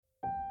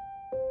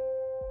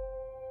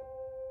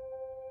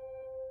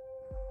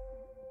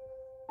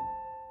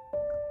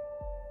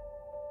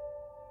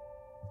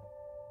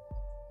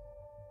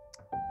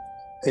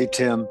Hey,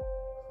 Tim.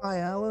 Hi,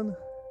 Alan.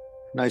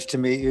 Nice to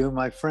meet you,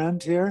 my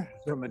friend, here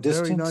from a Very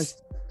distance.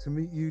 nice to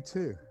meet you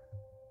too.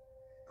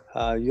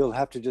 You'll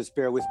have to just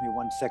bear with me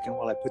 1 second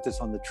while I put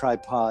this on the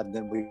tripod, and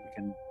then we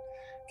can.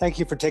 Thank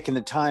you for taking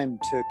the time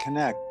to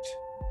connect.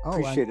 Oh,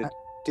 Appreciate it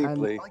and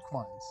deeply.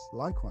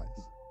 likewise.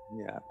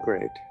 Yeah,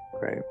 great,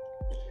 great.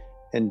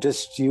 And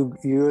just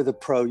you're the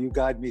pro. You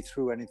guide me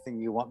through anything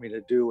you want me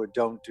to do or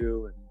don't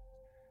do, and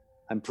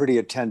I'm pretty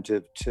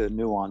attentive to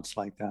nuance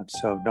like that.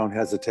 So don't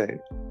hesitate.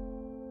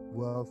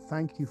 Well,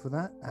 thank you for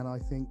that, and I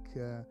think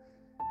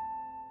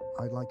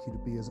I'd like you to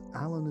be as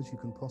Alan as you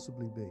can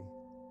possibly be.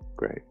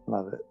 Great,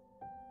 love it.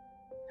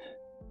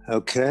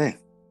 Okay.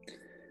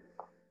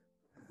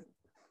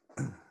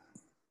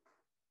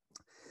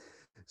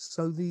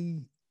 So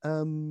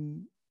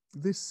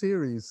this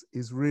series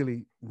is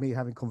really me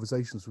having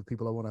conversations with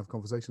people I want to have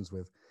conversations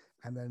with,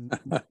 and then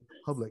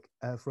public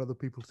for other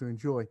people to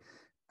enjoy,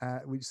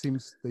 which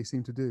they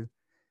seem to do.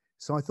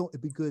 So I thought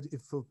it'd be good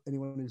if for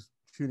anyone who's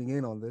tuning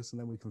in on this, and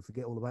then we can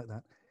forget all about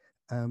that,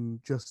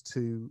 just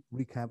to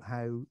recap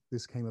how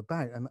this came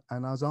about.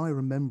 And as I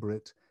remember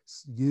it,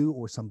 you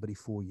or somebody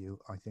for you,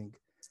 I think,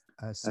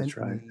 sent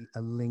me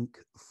a link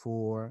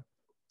for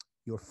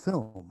your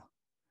film,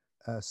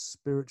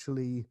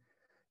 Spiritually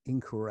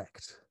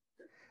Incorrect.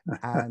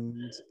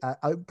 And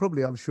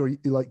I'm sure,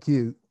 like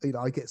you know,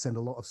 I get sent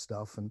a lot of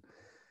stuff, and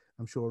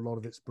I'm sure a lot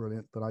of it's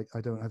brilliant, but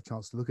I don't have a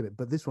chance to look at it.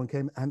 But this one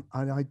came, and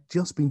I'd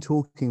just been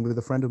talking with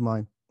a friend of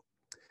mine,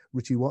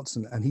 Richie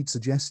Watson, and he'd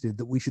suggested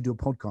that we should do a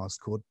podcast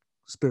called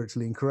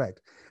Spiritually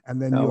Incorrect. And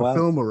then your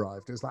film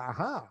arrived. It's like,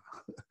 aha.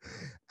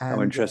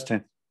 And,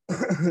 interesting.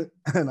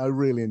 And I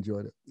really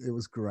enjoyed it. It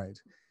was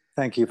great.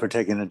 Thank you for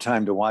taking the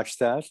time to watch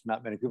that.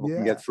 Not many people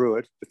can get through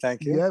it, but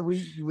thank you. Yeah,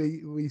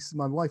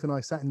 my wife and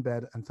I sat in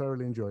bed and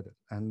thoroughly enjoyed it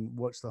and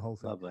watched the whole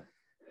thing. Lovely.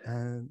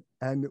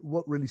 And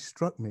what really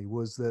struck me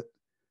was that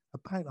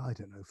about,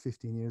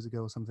 15 years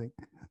ago or something,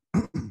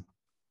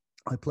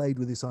 I played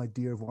with this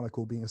idea of what I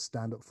call being a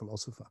stand-up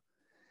philosopher,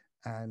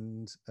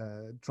 and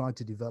tried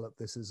to develop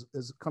this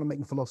as kind of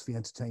making philosophy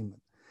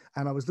entertainment.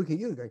 And I was looking at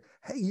you and going,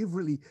 hey,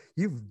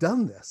 you've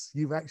done this.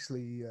 You've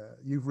actually,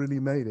 you've really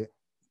made it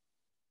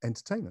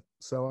entertainment.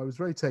 So I was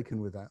very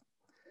taken with that.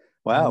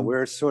 Wow,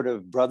 we're sort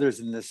of brothers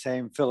in the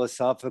same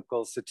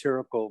philosophical,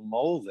 satirical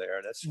mold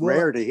there. That's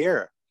rare to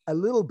hear. A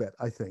little bit,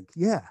 I think.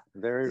 Yeah.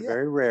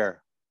 Very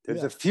rare.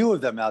 There's a few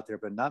of them out there,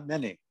 but not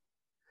many.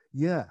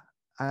 Yeah.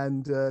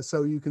 And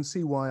so you can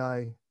see why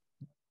I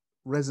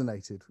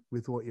resonated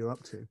with what you're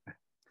up to.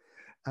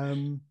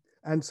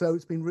 And so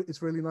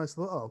it's really nice. I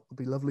thought, it'd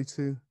be lovely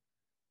to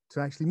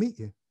actually meet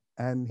you.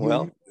 And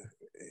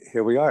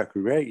here we are.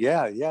 Great.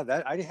 Yeah.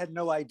 That I had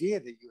no idea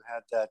that you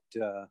had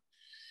that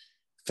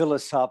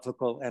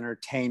philosophical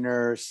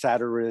entertainer,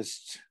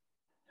 satirist.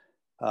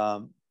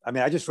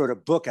 I just wrote a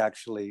book,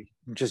 actually,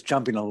 just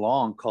jumping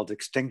along, called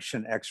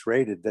Extinction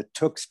X-Rated, that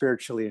took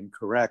Spiritually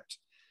Incorrect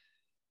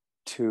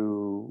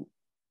to,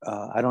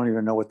 I don't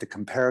even know what the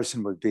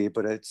comparison would be,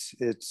 but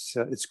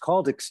it's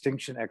called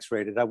Extinction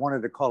X-Rated. I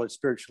wanted to call it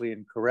Spiritually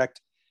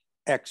Incorrect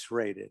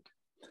X-Rated,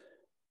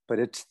 but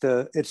it's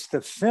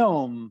the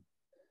film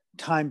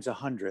times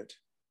 100.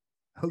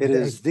 Okay. It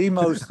is the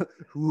most.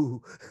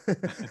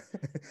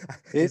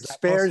 It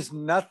spares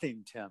possible?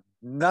 Nothing, Tim.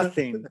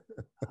 Nothing.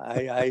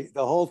 The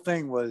whole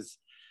thing was,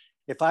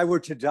 if I were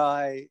to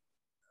die,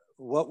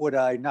 what would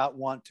I not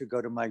want to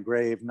go to my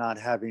grave not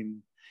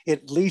having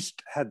at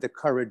least had the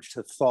courage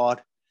to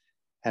thought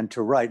and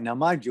to write? Now,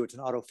 mind you, it's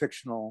an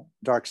autofictional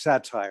dark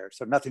satire,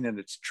 so nothing in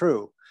it's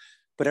true,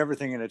 but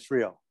everything in it's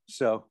real.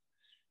 So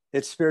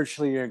it's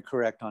spiritually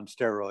incorrect on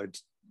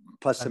steroids.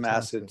 Plus some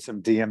acid,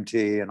 some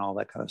DMT, and all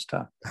that kind of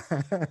stuff.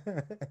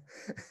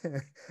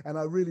 And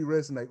I really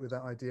resonate with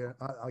that idea.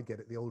 I get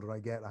it. The older I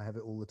get, I have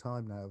it all the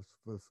time now.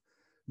 Of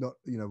not,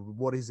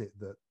 what is it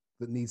that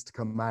needs to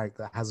come out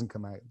that hasn't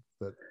come out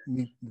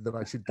that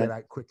I should get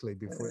out quickly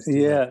before it's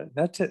too late?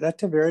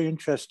 That's a very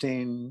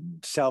interesting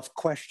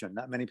self-question.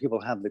 Not many people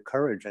have the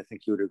courage, I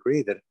think you would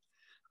agree, that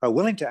are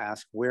willing to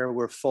ask where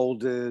we're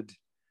folded,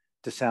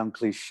 to sound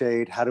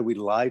cliched. How do we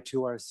lie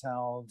to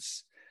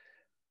ourselves?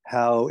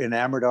 How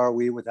enamored are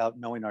we without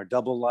knowing our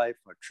double life,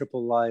 our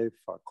triple life,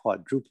 our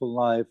quadruple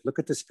life? Look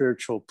at the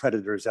spiritual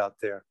predators out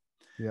there.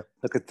 Yep.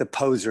 Look at the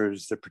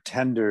posers, the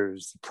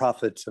pretenders, the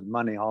prophets of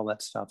money, all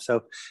that stuff.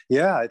 So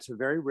yeah, it's a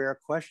very rare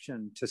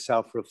question to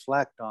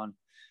self-reflect on.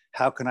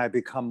 How can I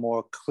become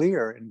more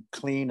clear and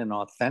clean and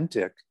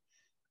authentic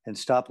and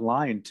stop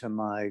lying to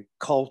my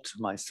cult,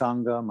 my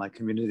sangha, my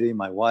community,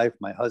 my wife,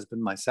 my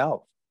husband,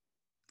 myself?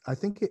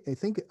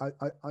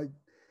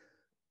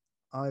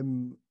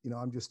 I'm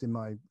just in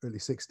my early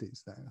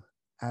 60s now,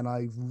 and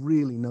I've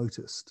really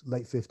noticed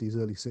late 50s,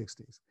 early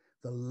 60s,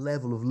 the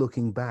level of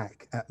looking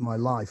back at my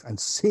life and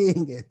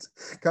seeing it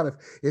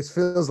it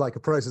feels like a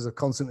process of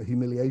constant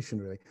humiliation,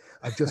 really.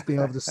 I've just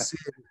been able to see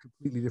it with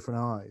completely different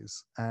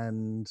eyes,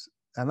 and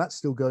that's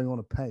still going on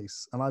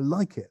apace, and I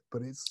like it,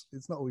 but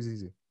it's not always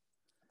easy.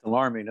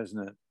 Alarming, isn't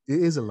it?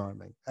 It is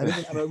alarming. And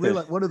I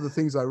realized, one of the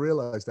things I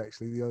realized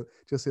actually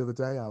just the other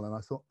day, Alan, I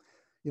thought,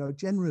 you know,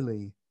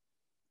 generally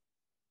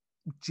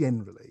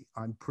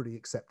I'm pretty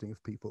accepting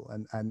of people,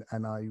 and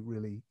I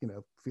really, you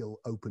know, feel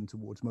open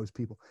towards most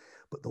people.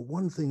 But the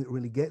one thing that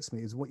really gets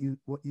me is what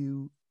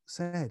you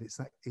said. It's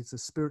that it's a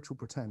spiritual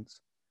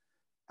pretense,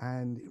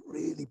 and it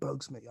really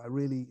bugs me.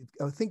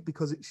 I think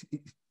because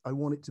I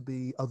want it to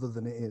be other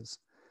than it is.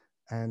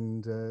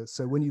 And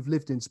so when you've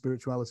lived in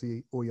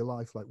spirituality all your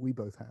life, like we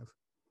both have,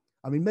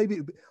 I mean, maybe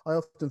I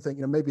often think,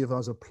 you know, maybe if I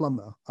was a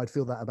plumber, I'd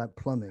feel that about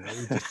plumbing. It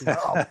would just be like,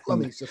 oh,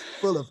 plumbing's just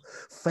full of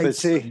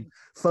fakes and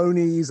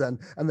phonies, and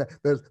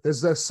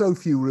there's so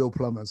few real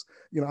plumbers.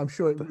 You know, I'm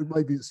sure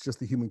maybe it's just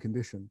the human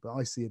condition, but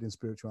I see it in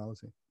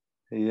spirituality.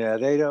 Yeah,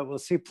 they don't. We'll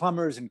see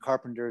plumbers and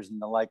carpenters and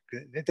the like.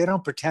 They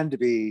don't pretend to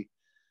be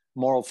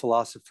moral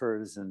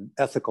philosophers and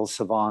ethical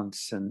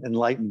savants and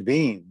enlightened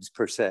beings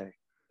per se.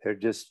 They're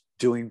just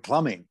doing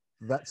plumbing.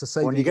 That's a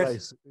saving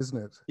grace, isn't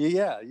it?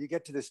 Yeah, you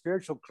get to the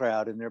spiritual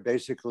crowd and they're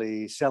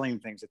basically selling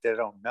things that they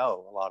don't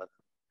know, a lot of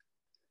them.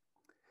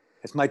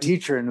 It's my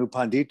teacher in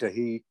Upandita,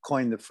 he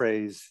coined the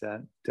phrase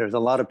that there's a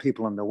lot of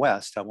people in the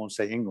West, I won't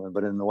say England,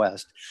 but in the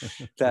West,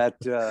 that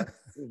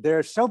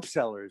they're soap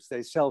sellers.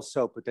 They sell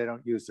soap, but they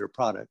don't use their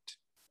product.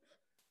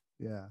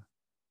 Yeah,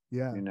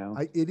 yeah. You know,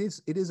 it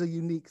is a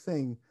unique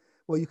thing.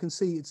 Well, you can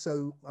see it's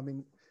so, I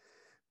mean,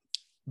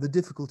 the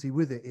difficulty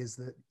with it is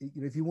that, you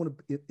know, if you want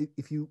to,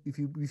 if you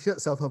set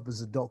yourself up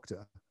as a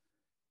doctor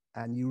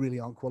and you really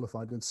aren't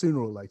qualified, then sooner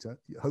or later,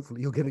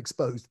 hopefully you'll get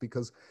exposed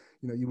because,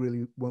 you know, you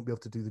really won't be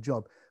able to do the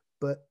job.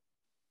 But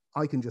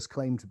I can just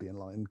claim to be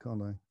enlightened,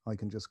 can't I? I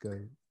can just go,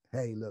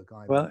 hey, look,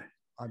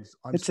 I'm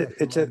special.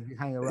 If you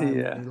hang around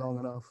with me long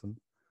enough, and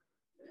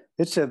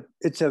it's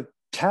a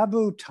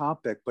taboo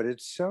topic, but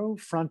it's so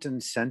front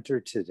and center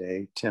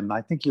today, Tim.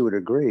 I think you would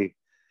agree.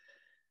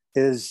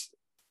 Is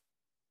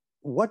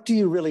what do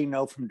you really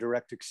know from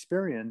direct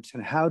experience,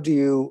 and how do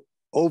you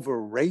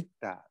overrate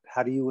that?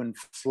 How do you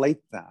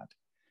inflate that?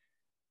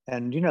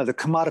 And, you know, the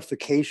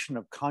commodification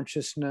of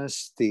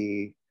consciousness,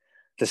 the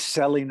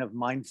selling of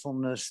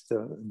mindfulness,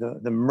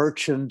 the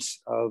merchants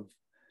of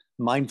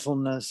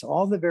mindfulness,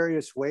 all the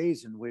various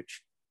ways in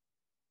which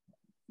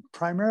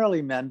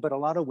primarily men, but a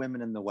lot of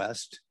women in the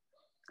West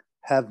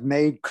have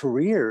made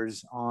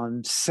careers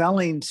on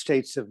selling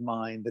states of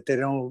mind that they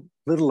know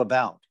little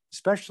about,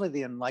 especially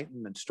the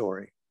Enlightenment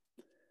story.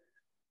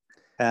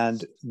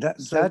 And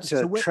that's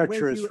a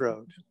treacherous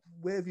road.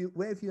 Where have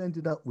you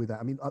ended up with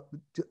that? I mean,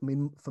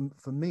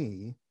 for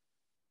me,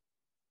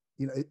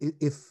 you know,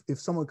 if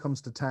someone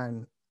comes to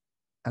town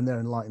and they're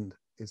enlightened,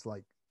 it's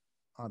like,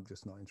 I'm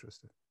just not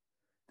interested.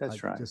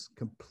 That's right. Just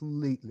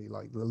completely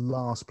like the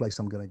last place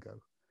I'm going to go.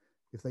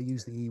 If they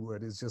use the E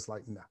word, it's just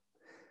like, no.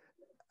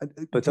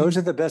 But those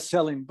are the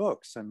best-selling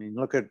books. I mean,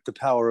 look at The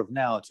Power of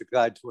Now. It's a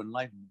guide to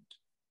enlightenment.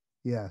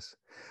 Yes.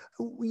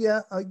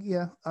 Yeah.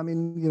 Yeah. I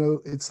mean, you know,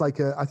 it's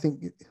like, I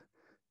think.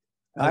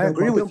 I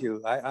agree with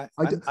you. I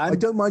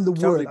don't mind the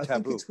totally word. I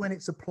think it's when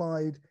it's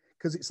applied,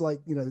 because it's like,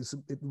 you know,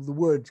 the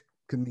word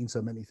can mean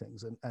so many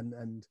things.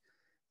 And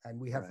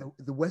we have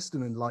the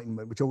Western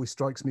Enlightenment, which always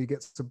strikes me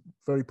gets a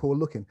very poor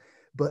looking.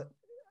 But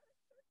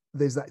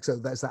there's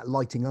that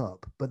lighting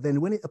up. But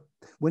then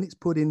when it's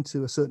put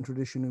into a certain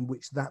tradition in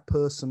which that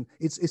person,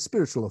 it's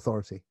spiritual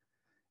authority.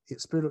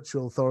 It's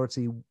spiritual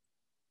authority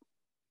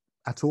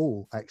at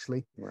all,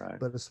 actually, right.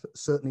 But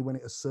certainly when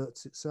it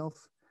asserts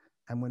itself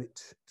and when it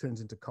turns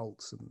into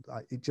cults,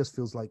 and it just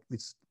feels like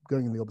it's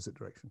going in the opposite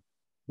direction.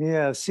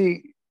 Yeah,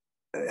 see,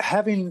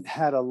 having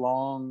had a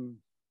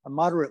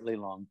moderately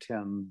long,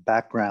 Tim,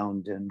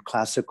 background in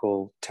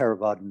classical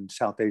Theravadan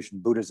South Asian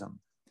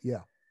Buddhism,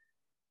 yeah,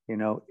 you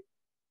know,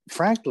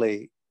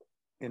 frankly,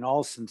 in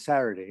all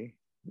sincerity,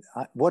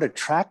 what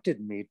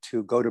attracted me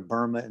to go to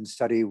Burma and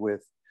study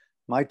with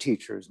my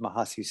teachers,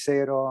 Mahasi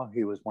Sayadaw,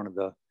 he was one of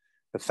the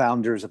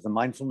founders of the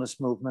mindfulness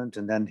movement,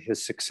 and then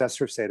his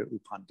successor, Sayadaw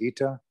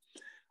Upandita,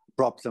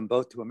 brought them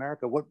both to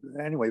America.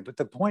 But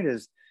the point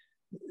is,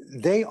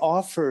 they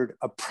offered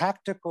a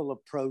practical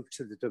approach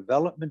to the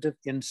development of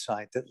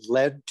insight that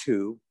led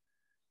to,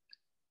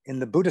 in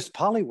the Buddhist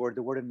Pali word,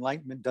 the word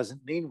enlightenment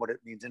doesn't mean what it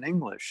means in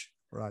English.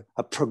 Right.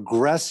 A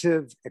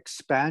progressive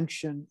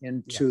expansion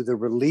into the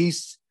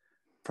release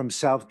from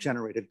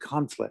self-generated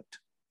conflict.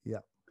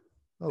 Yeah.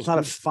 Oh, it's not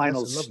a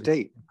final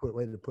state.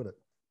 Way to put it.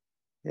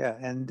 Yeah.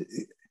 And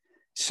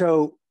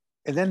so,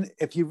 and then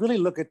if you really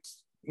look at,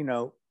 you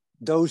know,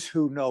 those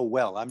who know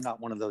well, I'm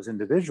not one of those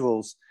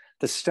individuals,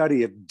 the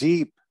study of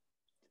deep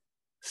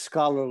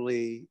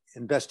scholarly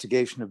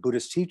investigation of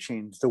Buddhist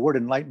teachings, the word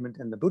enlightenment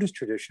in the Buddhist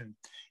tradition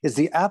is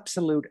the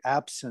absolute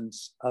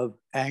absence of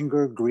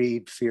anger,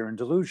 greed, fear, and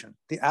delusion.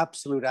 The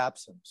absolute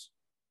absence.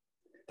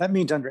 That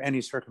means under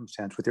any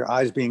circumstance, with your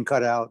eyes being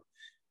cut out,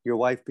 your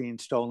wife being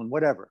stolen,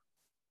 whatever.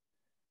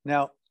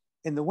 Now,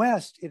 in the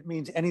West, it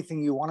means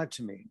anything you want it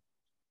to mean.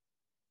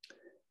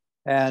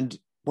 And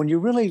when you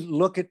really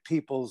look at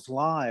people's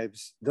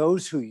lives,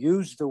 those who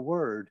use the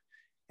word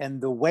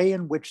and the way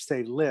in which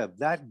they live,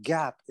 that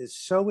gap is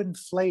so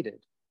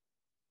inflated,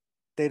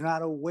 they're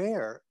not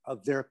aware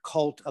of their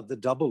cult of the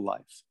double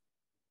life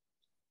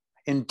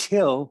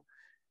until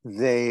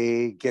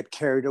They get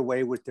carried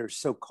away with their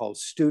so-called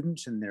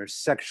students and their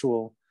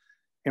sexual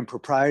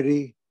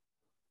impropriety.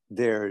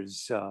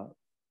 There's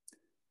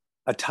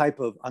a type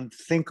of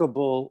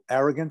unthinkable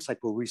arrogance,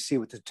 like what we see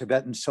with the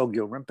Tibetan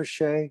Sogyal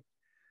Rinpoche,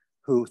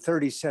 who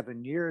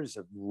 37 years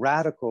of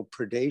radical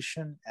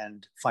predation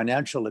and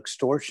financial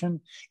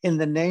extortion in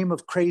the name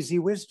of crazy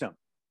wisdom.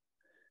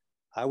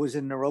 I was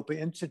in Naropa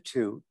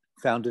Institute,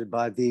 founded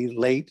by the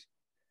late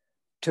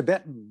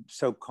Tibetan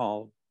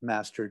so-called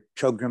master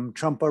Chogyam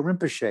Trungpa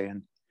Rinpoche,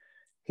 and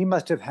he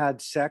must have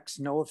had sex,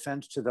 no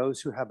offense to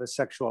those who have a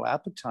sexual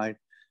appetite,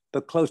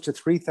 but close to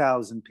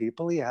 3,000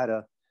 people. He had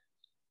a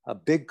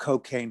big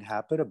cocaine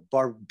habit, a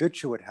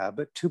barbiturate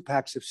habit, 2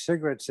 packs of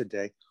cigarettes a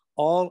day,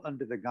 all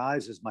under the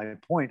guise, as my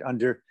point,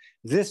 under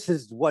this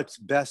is what's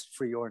best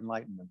for your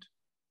enlightenment.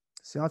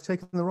 See, I've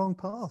taken the wrong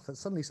path. That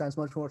suddenly sounds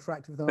much more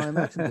attractive than I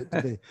imagined it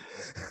to be.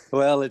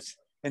 Well, it's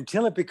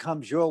until it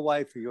becomes your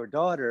wife or your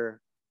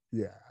daughter,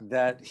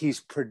 that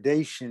he's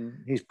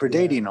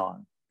predating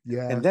on.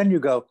 Yeah. And then you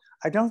go,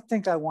 I don't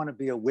think I want to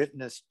be a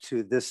witness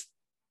to this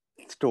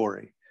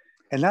story.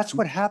 And that's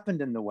what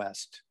happened in the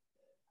West.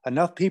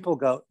 Enough people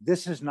go,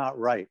 this is not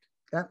right.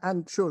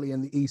 And surely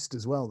in the East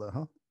as well, though,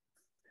 huh?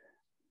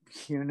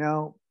 You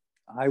know,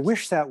 I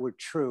wish that were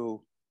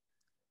true.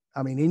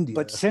 I mean, India.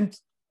 But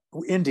since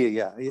India,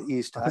 yeah,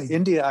 East.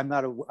 India, I'm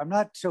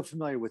not so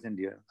familiar with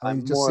India.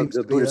 I'm more of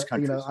the Buddhist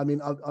countries. You know, I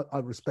mean, I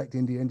respect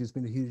India. India's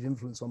been a huge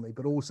influence on me,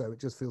 but also it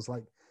just feels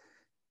like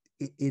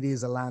it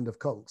is a land of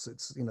cults.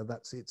 It's, you know,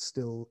 it's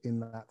still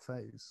in that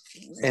phase.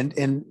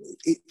 And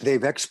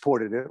they've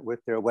exported it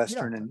with their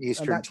Western and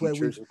Eastern and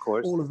teachers, of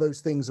course. All of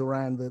those things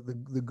around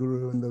the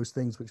guru and those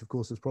things, which of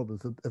course is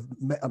problems.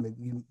 I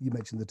mean, you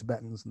mentioned the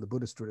Tibetans and the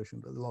Buddhist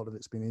tradition, but a lot of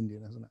it's been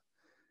Indian, hasn't it?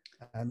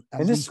 And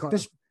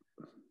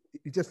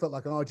it just felt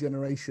like our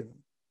generation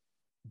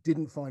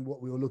didn't find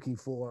what we were looking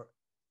for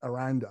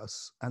around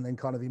us, and then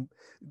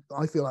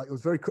I feel like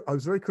I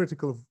was very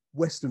critical of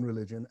Western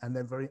religion, and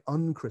then very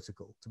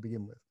uncritical to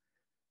begin with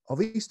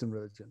of Eastern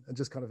religion, and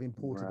just kind of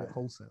imported it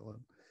wholesale.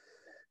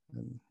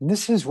 And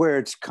this is where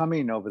it's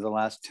coming over the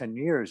last 10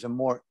 years, a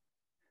more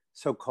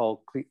so-called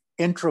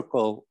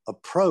integral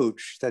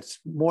approach that's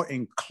more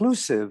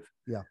inclusive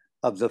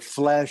of the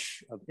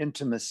flesh, of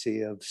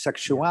intimacy, of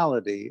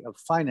sexuality, of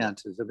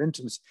finances, of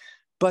intimacy.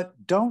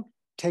 But don't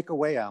take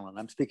away, Alan,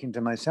 I'm speaking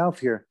to myself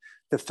here,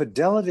 the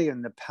fidelity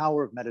and the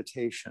power of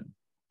meditation.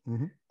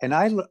 Mm-hmm. And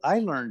I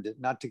learned it,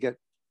 not to get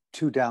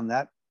too down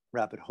that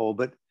rabbit hole,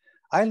 but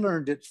I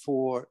learned it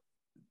for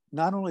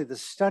not only the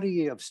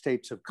study of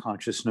states of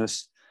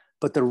consciousness,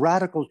 but the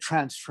radical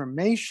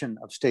transformation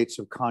of states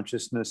of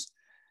consciousness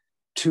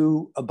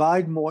to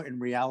abide more in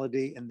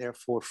reality and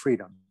therefore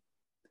freedom.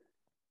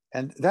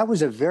 And that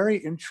was a very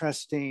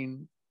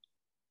interesting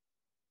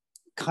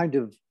kind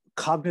of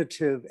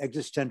cognitive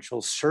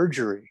existential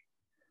surgery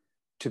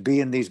to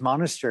be in these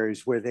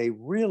monasteries where they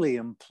really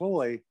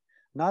employ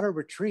not a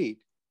retreat,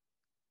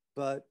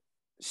 but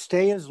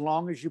stay as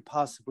long as you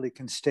possibly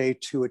can stay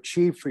to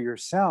achieve for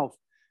yourself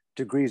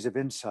degrees of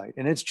insight.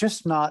 And it's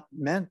just not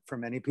meant for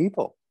many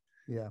people.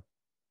 Yeah.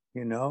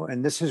 You know,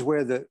 and this is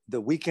where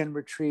the weekend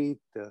retreat,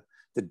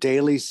 the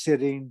daily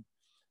sitting,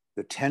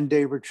 the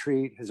 10-day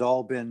retreat has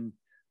all been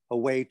a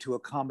way to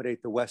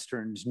accommodate the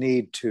Western's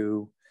need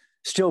to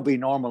still be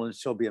normal and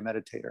still be a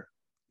meditator.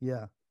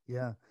 Yeah.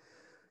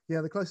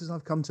 The closest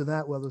I've come to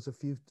that, well, there's a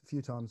few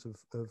times of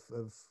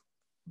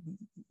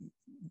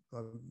I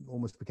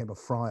almost became a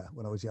friar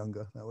when I was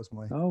younger. That was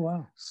my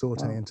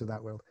saute into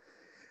that world.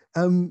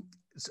 So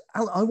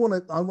I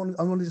want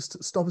to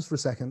just stop us for a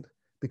second,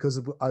 because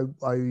I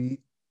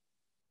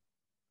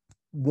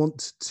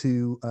want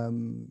to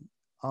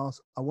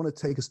I want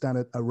to take us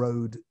down a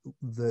road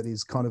that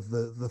is kind of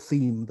the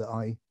theme that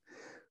I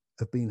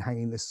have been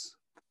hanging this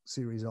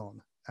series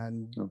on,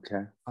 and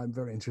I'm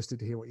very interested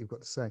to hear what you've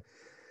got to say,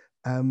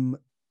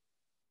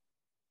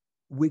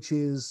 which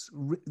is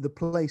the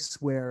place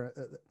where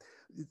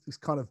it's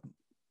kind of,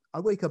 I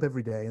wake up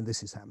every day and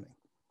this is happening.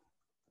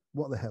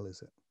 What the hell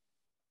is it?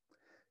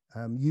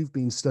 You've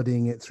been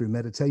studying it through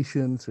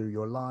meditation, through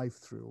your life,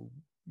 through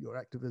your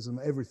activism,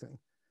 everything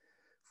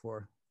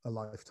for a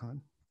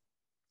lifetime.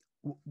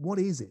 What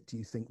is it, do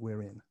you think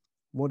we're in?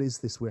 What is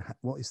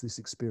this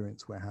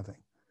experience we're having?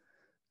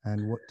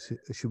 And what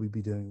should we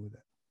be doing with it?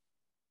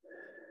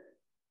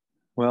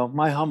 Well,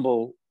 my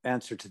humble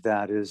answer to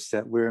that is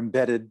that we're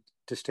embedded,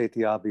 to state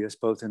the obvious,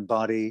 both in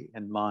body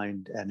and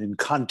mind and in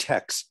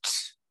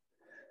contexts.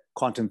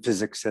 Quantum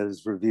physics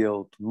has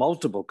revealed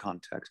multiple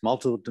contexts,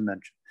 multiple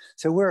dimensions.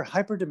 So we're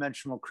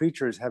hyperdimensional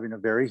creatures having a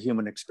very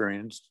human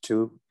experience,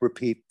 to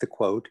repeat the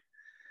quote.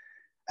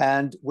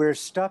 And we're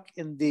stuck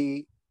in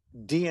the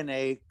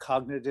DNA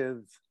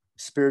cognitive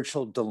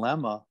spiritual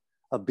dilemma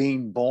of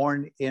being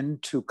born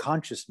into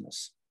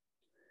consciousness.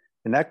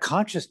 And that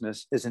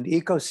consciousness is an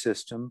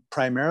ecosystem,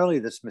 primarily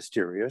that's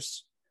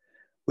mysterious.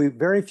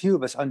 Very few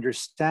of us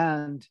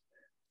understand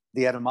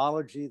the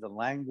etymology, the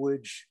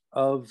language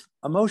of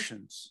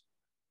emotions.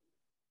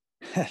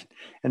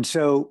 And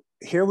so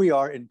here we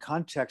are in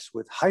context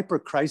with hyper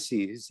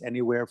crises,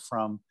 anywhere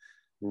from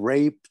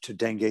rape to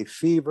dengue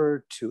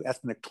fever to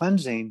ethnic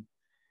cleansing.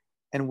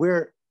 And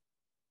we're,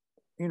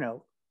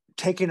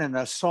 taking an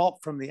assault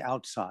from the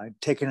outside,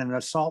 taking an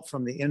assault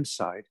from the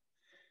inside.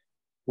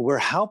 We're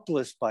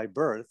helpless by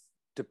birth,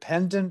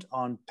 dependent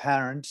on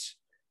parents,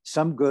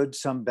 some good,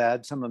 some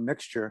bad, some a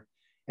mixture,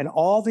 and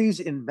all these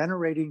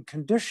inventorating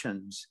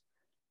conditions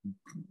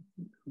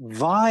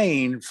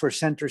vying for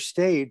center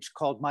stage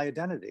called my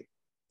identity.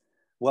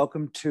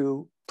 Welcome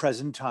to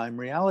present time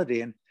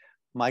reality. And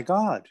my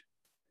God.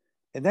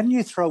 And then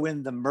you throw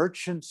in the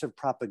merchants of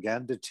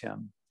propaganda,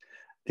 Tim,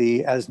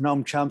 as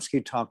Noam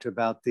Chomsky talked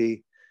about,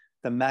 the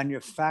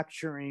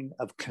manufacturing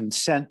of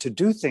consent to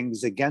do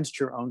things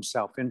against your own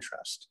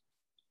self-interest.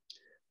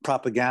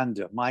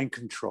 Propaganda, mind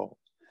control.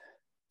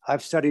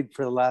 I've studied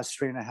for the last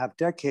 3.5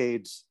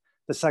 decades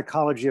the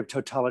psychology of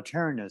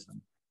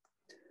totalitarianism.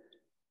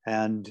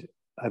 And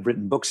I've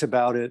written books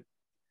about it.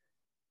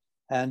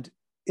 And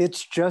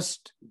it's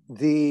just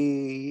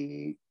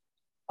the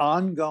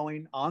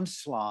ongoing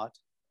onslaught.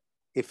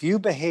 If you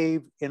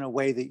behave in a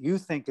way that you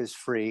think is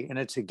free and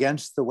it's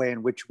against the way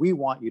in which we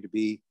want you to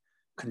be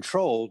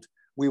controlled,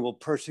 we will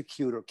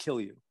persecute or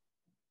kill you.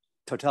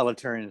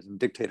 Totalitarianism,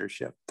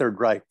 dictatorship, Third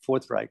Reich,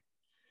 Fourth Reich.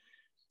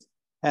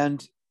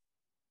 And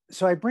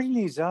so I bring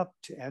these up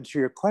to answer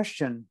your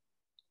question.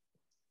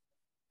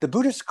 The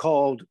Buddhists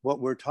called what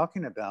we're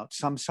talking about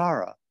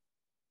samsara.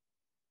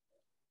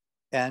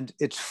 And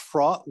it's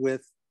fraught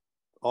with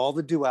all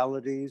the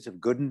dualities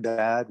of good and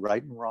bad,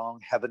 right and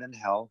wrong, heaven and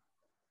hell.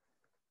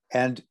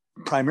 And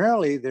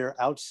primarily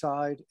they're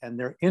outside and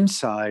they're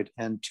inside.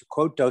 And to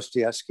quote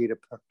Dostoevsky, to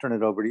turn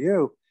it over to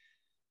you,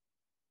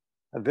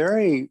 a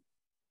very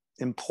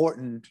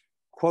important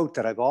quote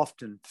that I've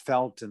often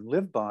felt and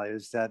lived by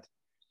is that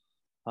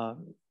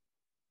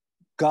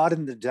God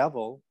and the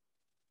devil,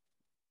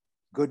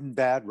 good and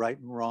bad, right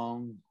and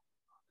wrong,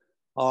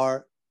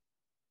 are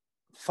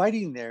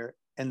fighting there,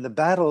 and the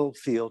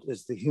battlefield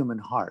is the human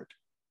heart.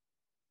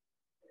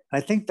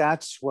 And I think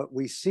that's what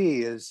we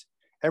see is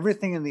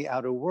everything in the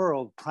outer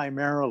world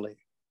primarily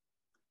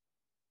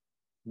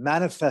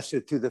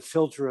manifested through the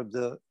filter of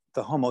the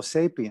Homo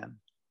sapien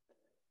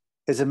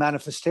is a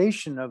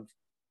manifestation of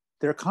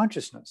their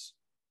consciousness.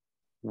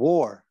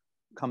 War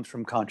comes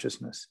from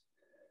consciousness.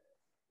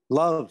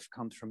 Love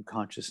comes from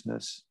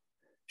consciousness.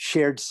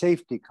 Shared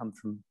safety comes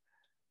from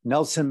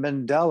Nelson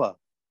Mandela.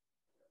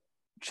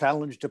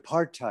 Challenged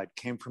apartheid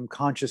came from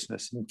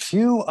consciousness. And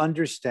few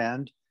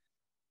understand,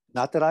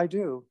 not that I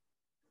do,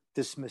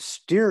 this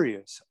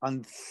mysterious,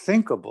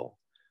 unthinkable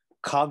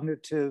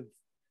cognitive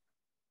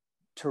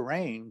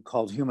terrain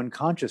called human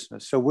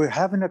consciousness. So we're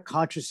having a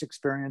conscious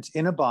experience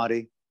in a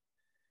body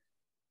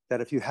that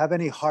if you have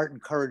any heart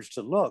and courage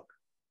to look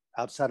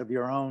outside of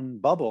your own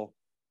bubble,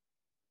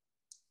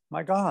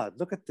 my God,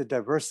 look at the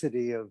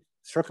diversity of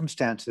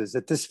circumstances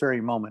at this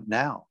very moment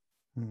now.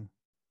 Mm.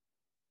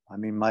 I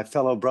mean, my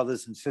fellow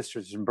brothers and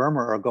sisters in Burma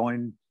are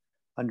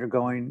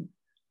undergoing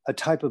a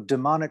type of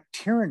demonic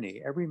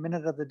tyranny every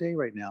minute of the day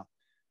right now.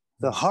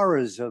 The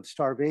horrors of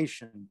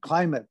starvation,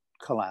 climate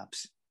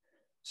collapse.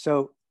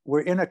 So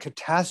we're in a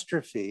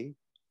catastrophe.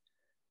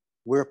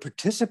 We're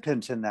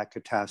participants in that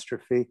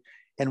catastrophe.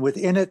 And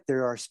within it,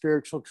 there are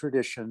spiritual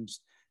traditions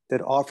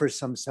that offer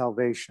some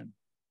salvation.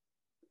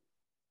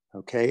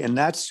 Okay, and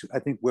that's, I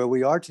think, where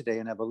we are today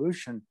in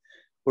evolution.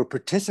 We're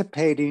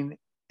participating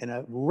in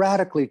a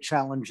radically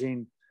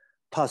challenging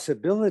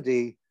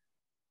possibility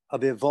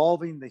of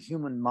evolving the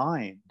human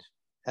mind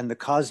and the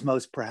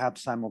cosmos,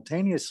 perhaps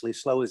simultaneously,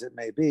 slow as it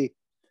may be,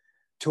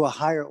 to a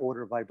higher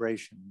order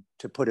vibration,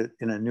 to put it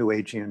in a New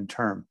Agean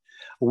term.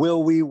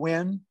 Will we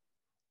win?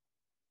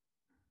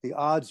 The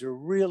odds are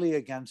really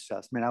against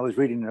us. I mean, I was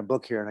reading in a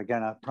book here, and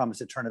again, I promise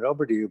to turn it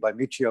over to you, by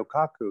Michio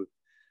Kaku,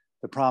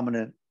 the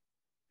prominent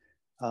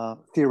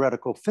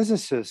theoretical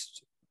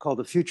physicist, called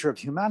The Future of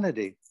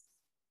Humanity.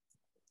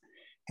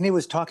 And he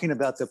was talking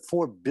about the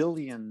 4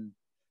 billion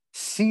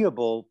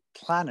seeable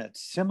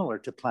planets similar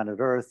to planet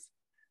Earth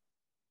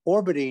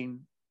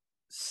orbiting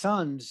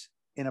suns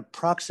in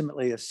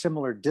approximately a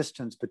similar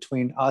distance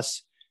between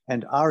us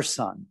and our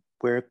sun,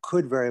 where it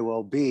could very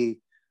well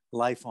be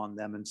life on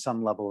them in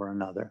some level or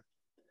another.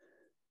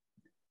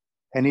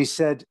 And he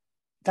said,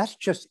 that's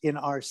just in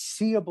our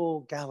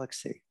seeable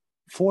galaxy,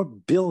 4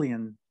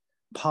 billion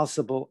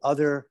possible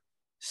other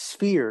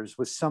spheres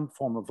with some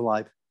form of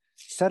life.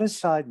 Set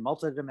aside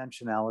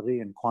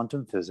multidimensionality and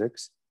quantum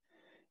physics,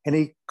 and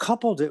he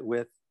coupled it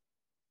with,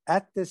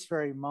 at this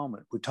very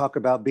moment, we talk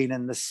about being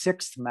in the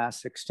 6th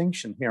mass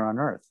extinction here on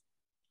Earth.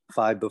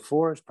 5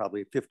 before us,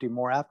 probably 50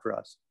 more after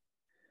us.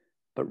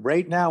 But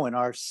right now in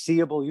our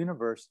seeable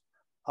universe,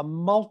 a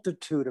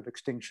multitude of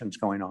extinctions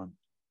going on.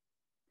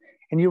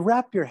 And you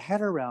wrap your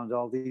head around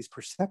all these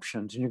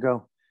perceptions and you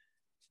go,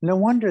 no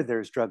wonder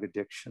there's drug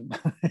addiction.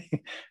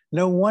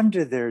 No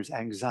wonder there's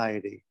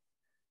anxiety.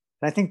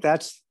 And I think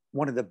that's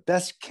one of the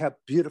best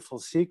kept beautiful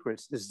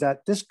secrets, is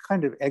that this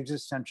kind of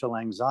existential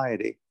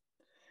anxiety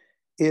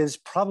is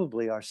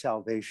probably our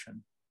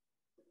salvation.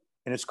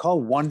 And it's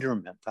called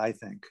wonderment, I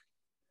think.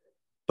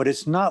 But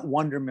it's not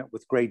wonderment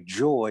with great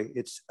joy.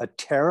 It's a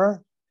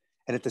terror.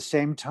 And at the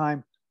same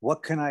time,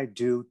 what can I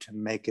do to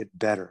make it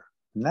better?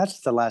 And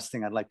that's the last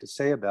thing I'd like to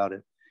say about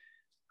it.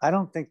 I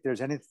don't think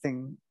there's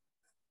anything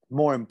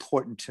more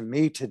important to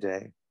me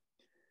today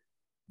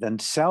than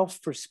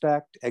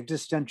self-respect,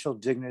 existential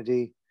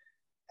dignity,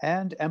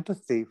 and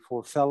empathy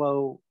for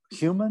fellow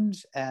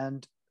humans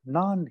and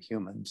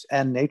non-humans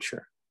and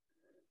nature.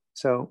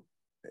 So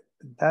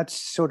that's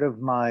sort of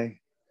my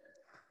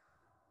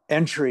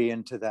entry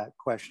into that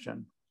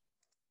question.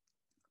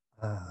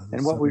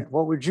 And what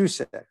would you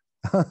say?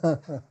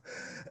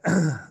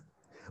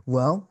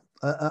 Well,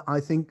 I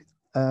think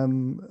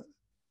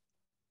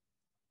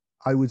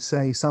I would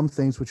say some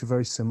things which are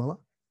very similar,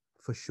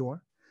 for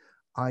sure.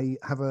 I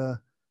have a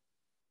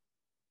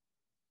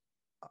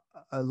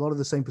lot of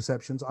the same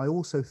perceptions. I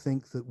also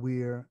think that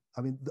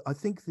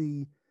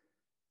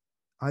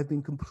I've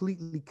been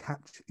completely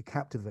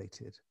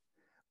captivated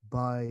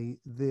by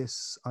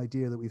this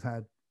idea that we've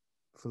had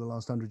for the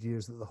last 100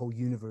 years that the whole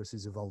universe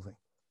is evolving.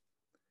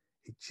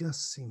 It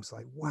just seems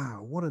like,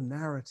 wow, what a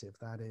narrative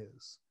that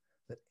is,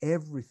 that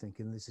everything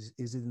in this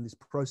is in this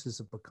process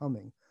of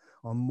becoming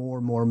on more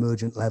and more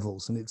emergent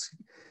levels. And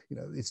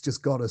it's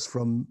just got us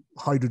from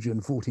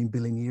hydrogen 14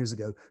 billion years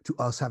ago to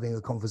us having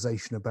a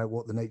conversation about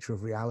what the nature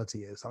of reality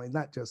is. I mean,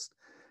 that just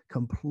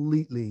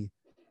completely,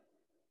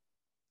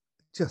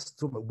 just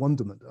sort of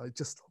wonderment. I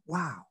just,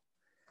 wow.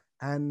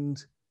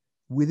 And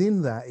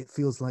within that, it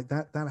feels like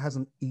that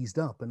hasn't eased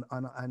up.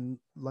 And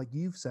like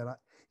you've said,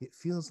 it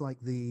feels like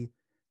the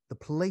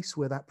place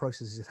where that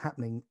process is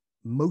happening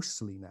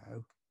mostly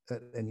now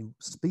at any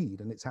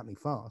speed, and it's happening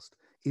fast,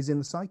 is in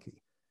the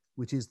psyche,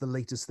 which is the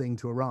latest thing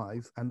to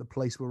arrive and the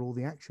place where all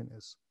the action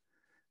is.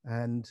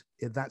 And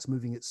that's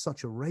moving at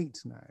such a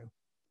rate now.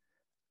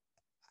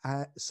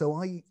 So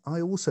I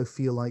also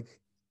feel like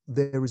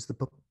there is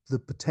the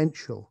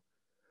potential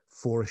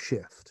for a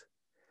shift.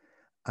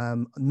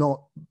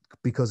 Not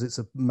because it's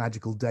a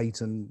magical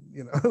date and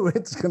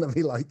it's going to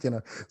be like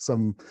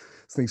some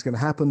things going to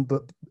happen,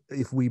 but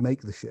if we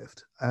make the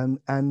shift, and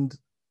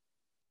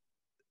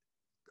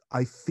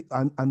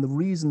the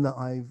reason that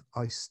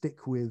I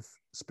stick with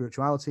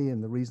spirituality,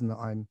 and the reason that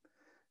I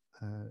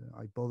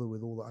bother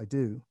with all that I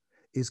do,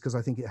 is because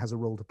I think it has a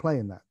role to play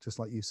in that. Just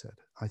like you said,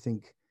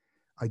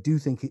 I do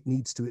think it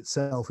needs to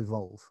itself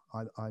evolve.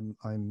 I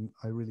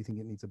really think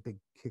it needs a big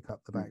kick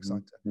up the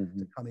backside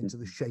to come into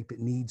the shape it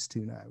needs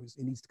to now.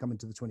 It needs to come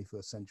into the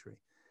 21st century.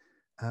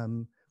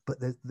 But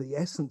the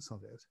essence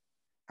of it,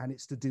 and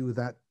it's to do with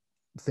that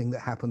thing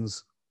that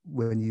happens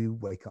when you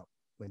wake up,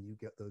 when you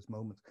get those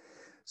moments.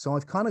 So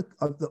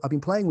I've been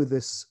playing with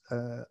this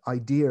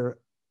idea,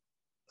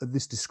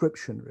 this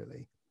description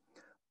really,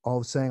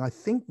 of saying, I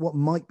think what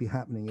might be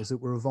happening is that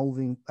we're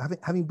evolving,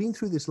 having been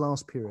through this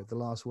last period, the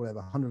last,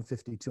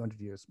 150, 200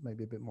 years,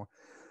 maybe a bit more,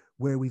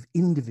 where we've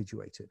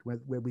individuated,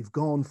 where we've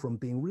gone from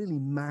being really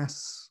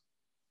mass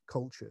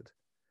cultured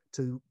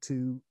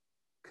to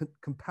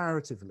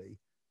comparatively,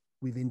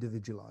 we've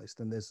individualized,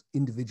 and there's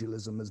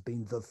individualism has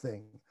been the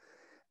thing.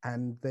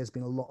 And there's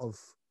been a lot of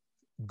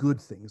good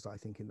things, I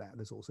think, in that.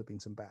 There's also been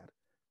some bad,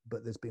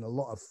 but there's been a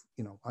lot of,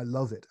 I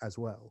love it as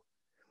well.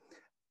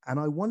 And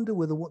I wonder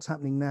whether what's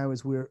happening now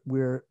is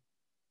we're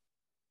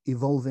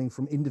evolving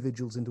from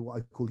individuals into what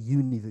I call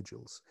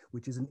unividuals,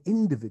 which is an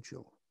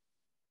individual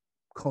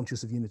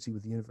conscious of unity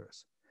with the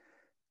universe.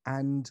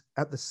 And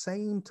at the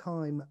same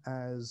time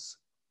as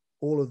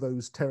all of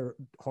those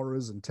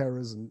horrors and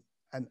terrors, and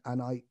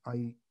I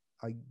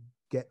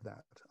get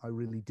that. I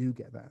really do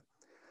get that.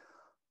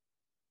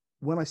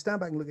 When I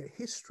stand back and look at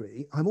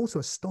history, I'm also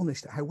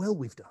astonished at how well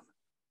we've done.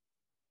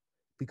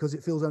 Because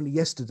it feels only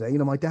yesterday,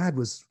 my dad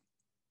was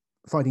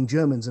fighting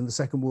Germans in the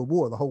Second World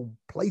War. The whole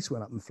place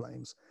went up in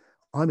flames.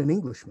 I'm an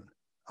Englishman.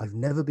 I've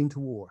never been to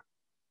war.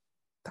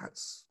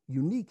 That's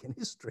unique in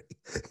history.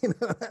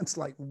 That's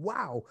like,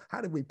 wow, how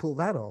did we pull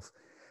that off?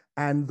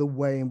 And the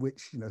way in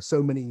which,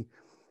 so many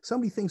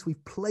things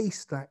we've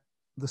placed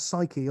the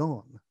psyche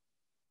on,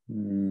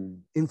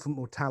 infant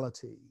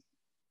mortality,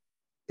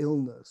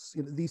 illness,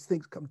 these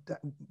things come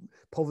down,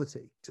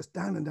 poverty, just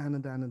down and down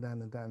and down and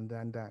down and down and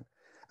down and down,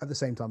 at the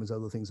same time as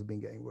other things have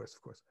been getting worse,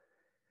 of course.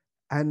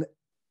 And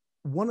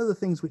one of the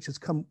things which has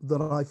come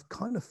that I've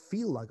kind of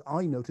feel like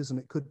I notice, and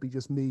it could be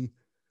just me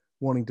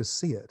wanting to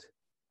see it,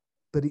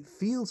 but it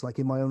feels like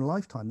in my own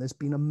lifetime, there's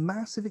been a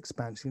massive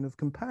expansion of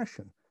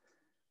compassion,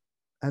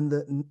 and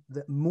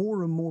that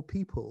more and more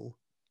people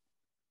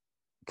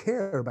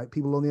care about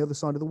people on the other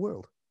side of the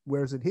world.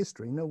 Whereas in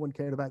history, no one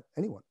cared about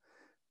anyone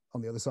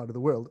on the other side of the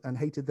world and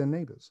hated their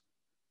neighbors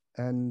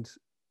and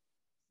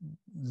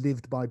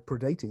lived by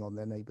predating on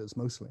their neighbors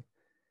mostly.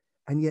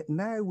 And yet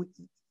now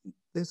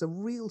there's a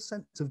real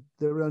sense of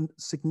there are a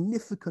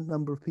significant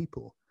number of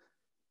people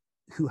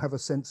who have a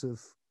sense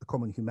of a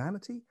common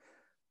humanity,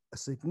 a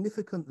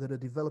significant that are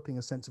developing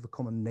a sense of a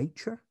common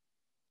nature.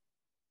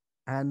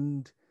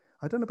 And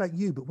I don't know about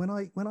you, but when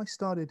I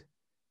started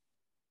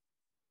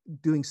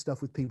doing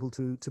stuff with people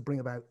to bring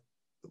about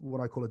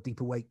what I call a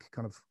deep awake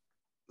kind of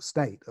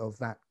state of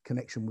that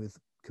connection with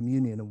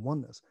communion and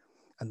oneness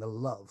and the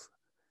love.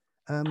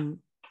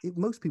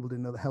 Most people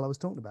didn't know the hell I was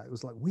talking about. It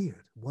was like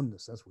weird.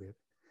 Oneness, that's weird.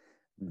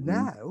 Mm-hmm.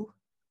 Now,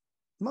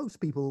 most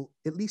people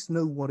at least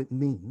know what it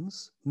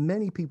means.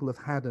 Many people have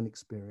had an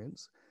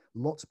experience.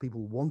 Lots of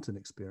people want an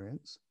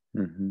experience.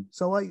 Mm-hmm.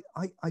 So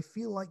I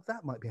feel like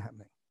that might be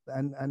happening.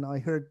 And I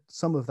heard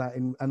some of that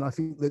and I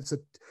think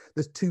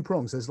there's two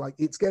prongs. There's like,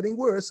 it's getting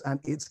worse and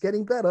it's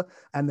getting better.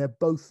 And they're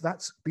both,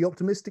 that's be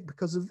optimistic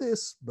because of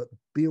this, but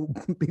be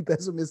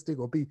pessimistic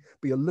or be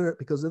alert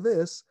because of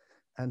this.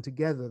 And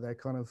together they're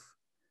kind of,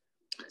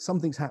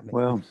 something's happening.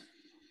 Well,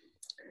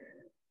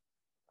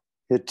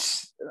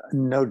 it's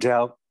no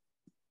doubt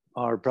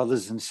our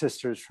brothers and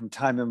sisters from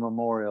time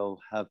immemorial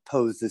have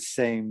posed the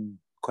same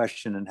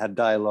question and had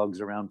dialogues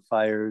around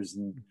fires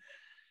and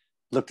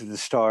looked at the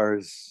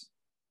stars,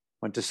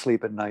 went to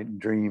sleep at night and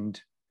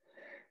dreamed.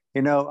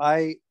 You know,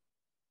 I'm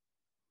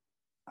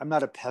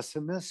not a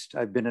pessimist.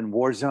 I've been in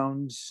war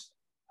zones.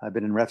 I've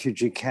been in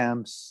refugee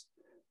camps.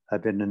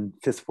 I've been in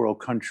fifth world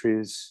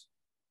countries.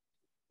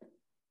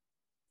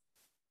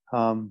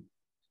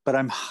 But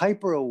I'm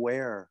hyper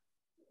aware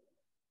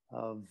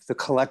of the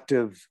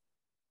collective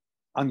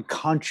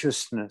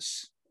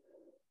unconsciousness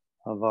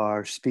of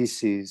our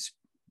species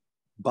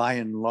by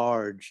and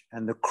large,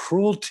 and the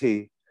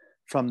cruelty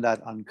from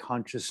that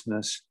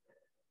unconsciousness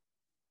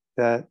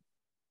that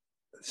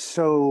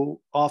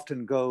so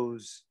often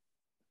goes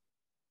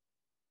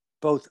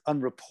both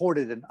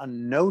unreported and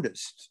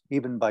unnoticed,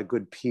 even by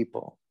good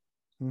people.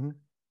 Mm-hmm.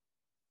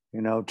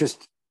 You know,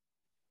 just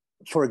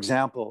for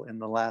example,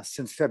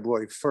 since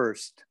February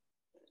 1st,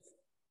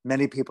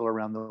 many people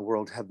around the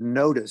world have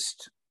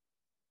noticed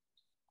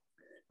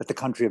that the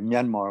country of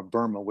Myanmar,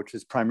 Burma, which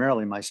is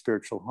primarily my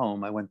spiritual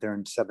home, I went there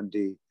in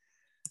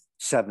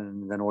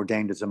 77, then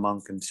ordained as a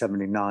monk in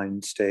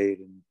 79, stayed,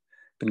 and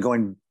been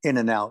going in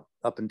and out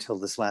up until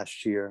this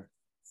last year,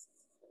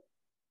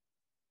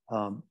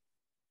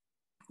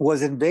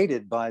 was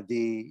invaded by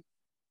the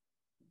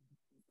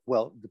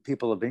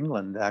people of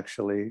England,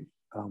 actually.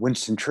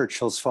 Winston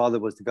Churchill's father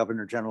was the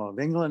Governor General of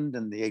England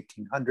in the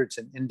 1800s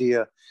in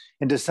India,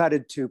 and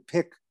decided to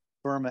pick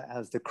Burma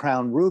as the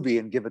crown ruby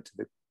and give it to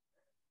the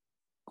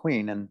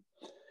Queen. And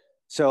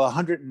so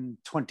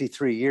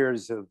 123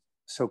 years of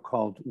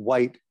so-called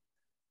white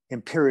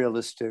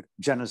imperialistic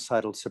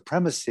genocidal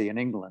supremacy in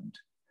England,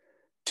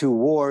 2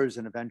 wars,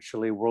 and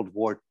eventually World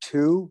War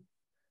II.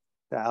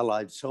 The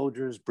Allied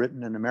soldiers,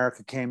 Britain and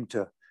America, came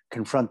to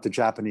confront the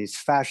Japanese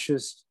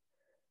fascists.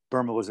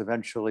 Burma was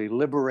eventually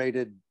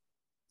liberated.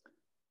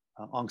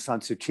 Aung San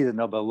Suu Kyi, the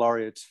Nobel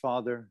laureate's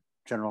father,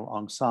 General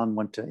Aung San,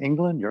 went to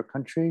England, your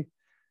country,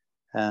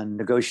 and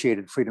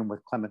negotiated freedom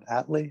with Clement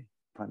Attlee,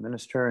 prime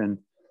minister. And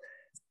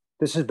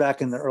this is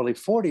back in the early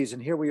 40s.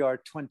 And here we are,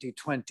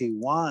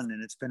 2021,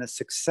 and it's been a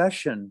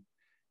succession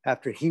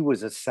after he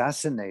was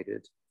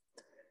assassinated.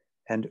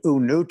 And U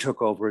Nu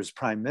took over as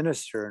prime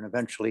minister, and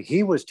eventually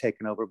he was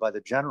taken over by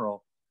the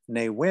general,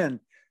 Ne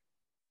Win.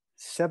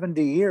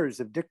 70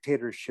 years of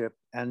dictatorship,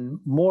 and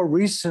more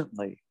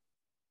recently,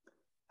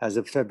 as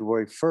of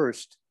February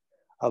 1st,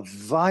 a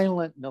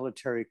violent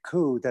military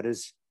coup that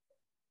is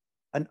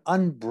an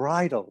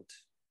unbridled,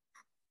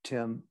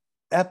 Tim,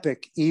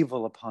 epic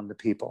evil upon the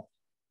people,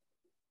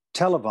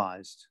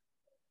 televised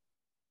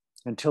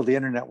until the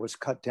internet was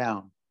cut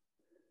down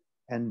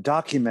and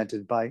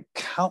documented by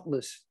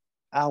countless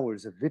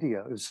hours of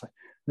video. It was like,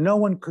 no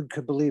one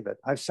could believe it.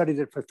 I've studied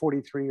it for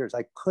 43 years.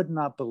 I could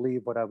not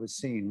believe what I was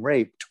seeing: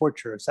 rape,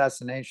 torture,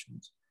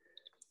 assassinations.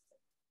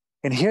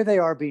 And here they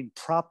are being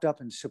propped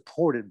up and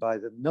supported by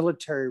the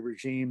military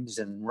regimes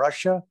in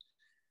Russia,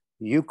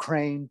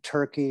 Ukraine,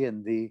 Turkey,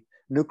 and the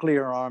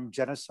nuclear-armed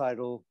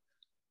genocidal,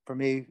 for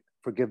me,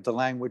 forgive the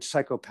language,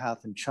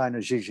 psychopath in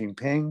China, Xi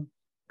Jinping.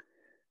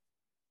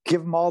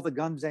 Give them all the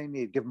guns they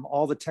need. Give them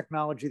all the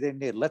technology they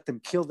need. Let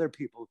them kill their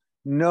people.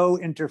 No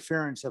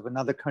interference of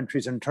another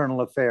country's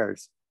internal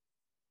affairs.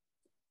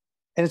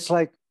 And it's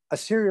like a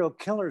serial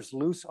killer's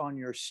loose on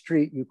your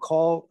street. You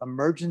call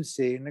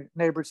emergency, and the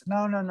neighbors,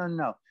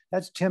 no.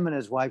 That's Tim and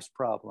his wife's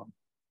problem.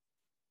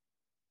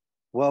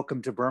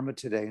 Welcome to Burma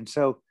today. And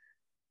so,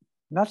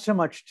 not so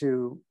much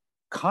to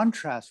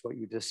contrast what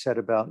you just said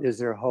about is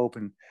there hope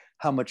and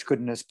how much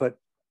goodness, but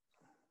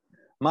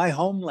my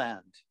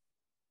homeland,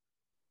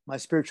 my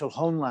spiritual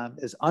homeland,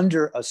 is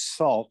under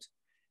assault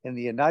in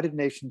the United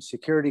Nations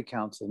Security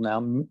Council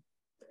now,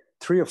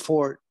 3 or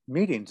 4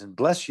 meetings, and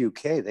bless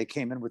UK, they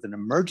came in with an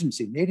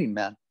emergency meeting,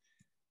 man.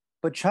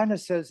 But China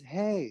says,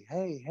 hey,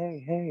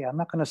 I'm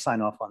not going to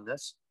sign off on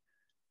this.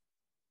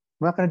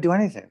 I'm not going to do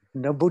anything.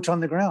 No boots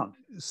on the ground.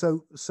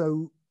 So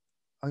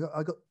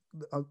I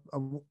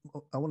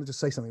wanted to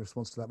say something in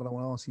response to that, but I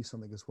want to ask you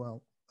something as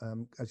well,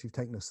 as you've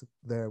taken us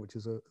there, which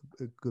is a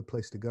good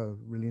place to go.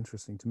 Really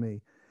interesting to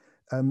me.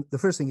 The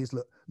first thing is,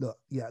 look,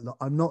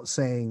 I'm not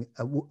saying,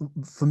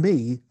 for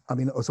me, I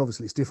mean,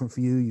 it's different for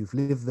you. You've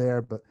lived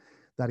there, but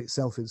that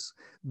itself is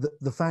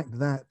the fact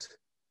that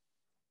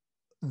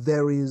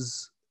there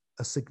is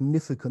a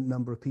significant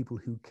number of people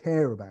who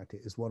care about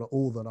it is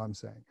all that I'm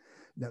saying.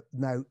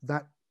 Now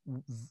that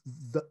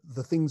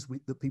the things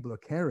that people are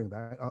caring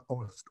about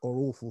are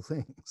awful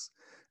things,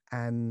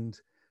 and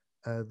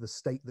the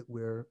state that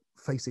we're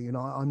facing. And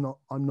I'm not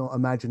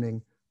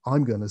imagining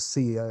I'm going to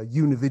see a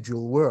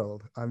unividual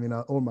world. I mean,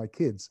 all my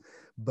kids,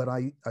 but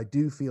I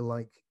do feel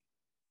like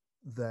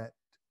that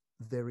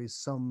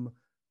there's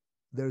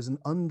an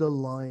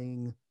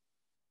underlying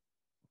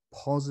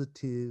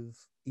positive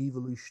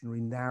evolutionary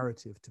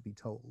narrative to be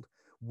told,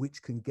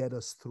 which can get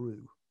us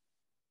through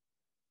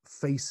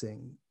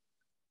facing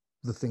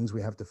the things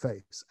we have to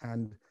face,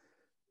 and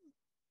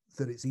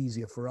that it's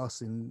easier for us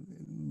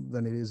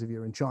than it is if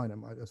you're in China.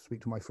 I speak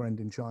to my friend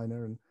in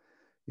China, and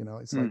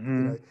it's like,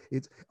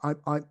 it's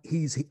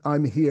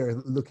I'm here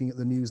looking at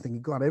the news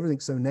thinking, God,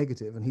 everything's so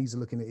negative, and he's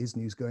looking at his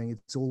news going,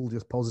 it's all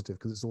just positive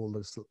because it's all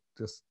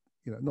just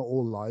not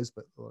all lies,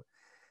 but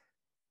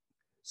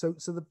so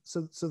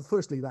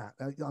firstly that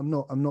I'm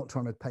not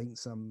trying to paint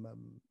some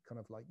kind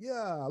of like,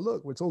 yeah,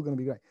 look, it's all going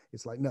to be great.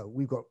 It's like, no,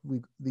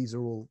 these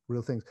are all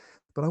real things.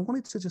 But I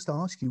wanted to just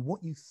ask you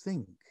what you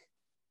think.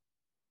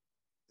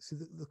 See,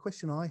 the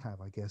question I have,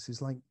 I guess,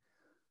 is like,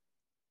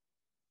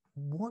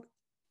 what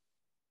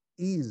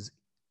is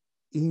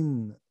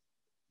in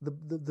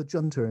the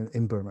junta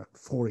in Burma,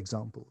 for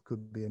example?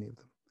 Could be any of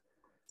them.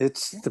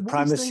 It's the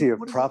primacy of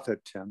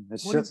profit, Tim.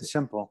 It's just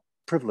simple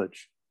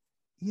privilege.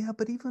 Yeah,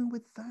 but even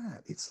with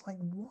that, it's like,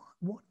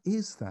 what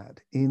is that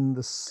in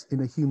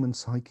a human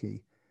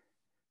psyche?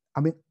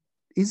 I mean,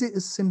 is it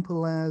as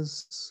simple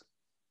as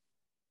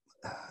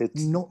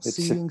not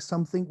seeing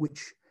something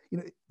which,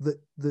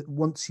 that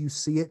once you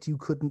see it, you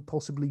couldn't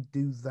possibly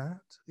do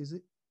that? Is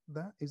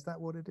that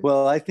what it is?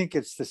 Well, I think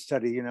it's the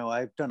study.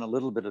 I've done a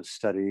little bit of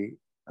study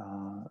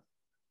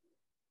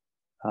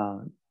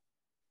of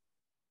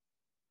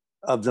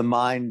the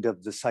mind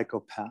of the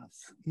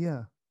psychopath.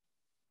 Yeah.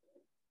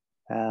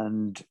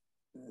 And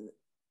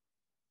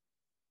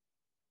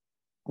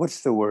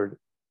what's the word?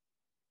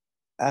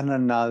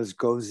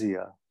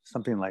 Ananasgosia,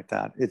 something like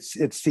that.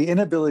 It's the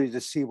inability to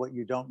see what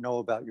you don't know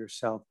about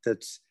yourself.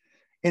 That's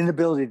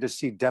inability to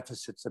see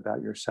deficits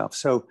about yourself.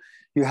 So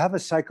you have a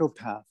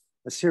psychopath,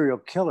 a serial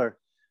killer,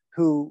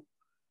 who,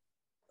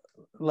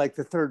 like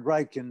the Third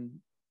Reich in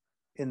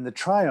the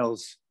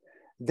trials,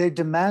 they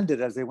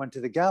demanded as they went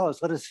to the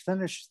gallows, let us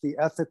finish the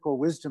ethical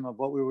wisdom of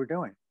what we were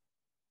doing.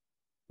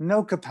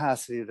 No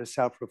capacity to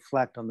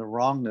self-reflect on the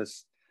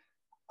wrongness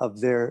of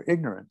their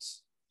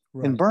ignorance.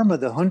 Right. In Burma,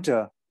 the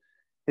junta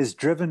is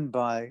driven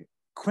by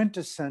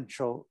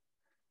quintessential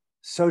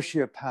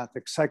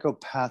sociopathic,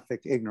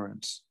 psychopathic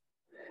ignorance.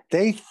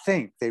 They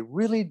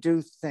really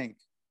do think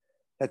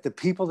that the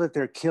people that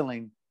they're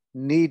killing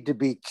need to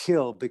be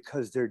killed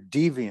because they're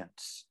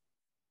deviants.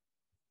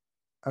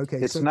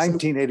 Okay, it's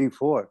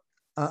 1984.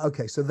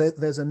 Okay, so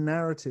there's a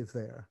narrative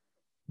there.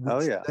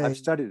 Oh yeah, I've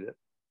studied it.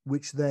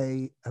 Which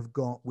they have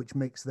got, which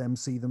makes them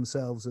see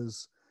themselves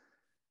as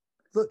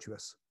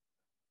virtuous.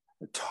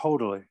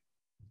 Totally.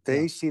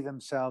 They see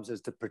themselves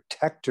as the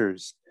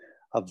protectors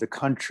of the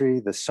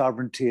country, the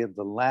sovereignty of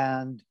the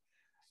land,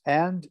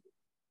 and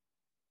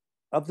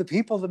of the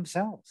people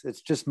themselves.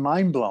 It's just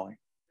mind-blowing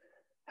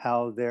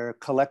how their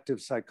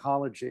collective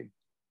psychology,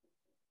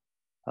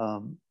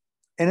 and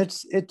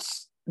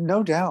it's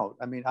no doubt.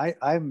 I mean,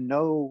 I'm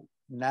no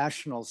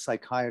national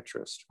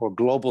psychiatrist or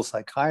global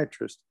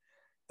psychiatrist,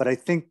 but I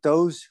think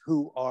those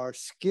who are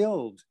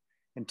skilled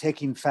in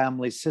taking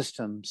family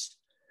systems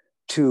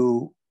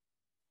to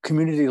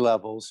community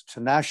levels, to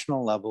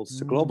national levels,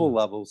 to global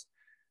levels,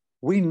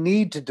 we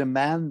need to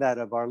demand that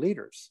of our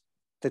leaders,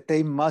 that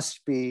they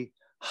must be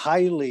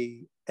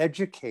highly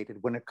educated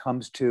when it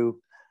comes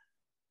to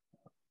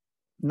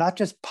not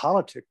just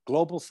politics,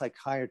 global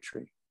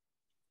psychiatry.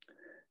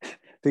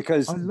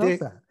 Because I love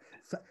that.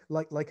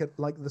 Like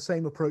the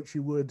same approach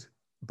you would,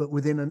 but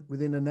within a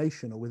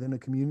nation or within a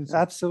community.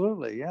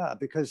 Absolutely, yeah.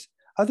 Because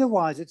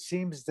otherwise, it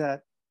seems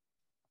that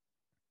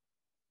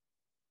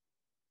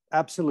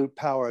absolute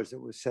power, as it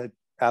was said,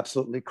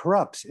 absolutely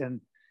corrupts. And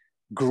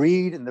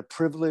greed and the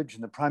privilege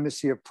and the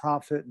primacy of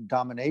profit and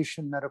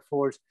domination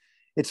metaphors,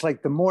 it's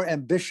like the more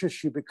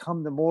ambitious you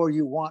become, the more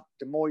you want,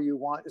 the more you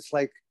want. It's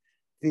like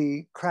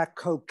the crack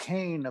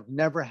cocaine of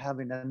never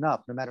having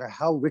enough. No matter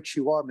how rich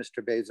you are,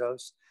 Mr.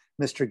 Bezos,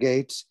 Mr.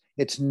 Gates,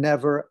 it's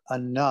never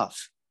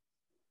enough.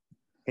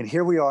 And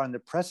here we are on the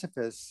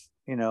precipice,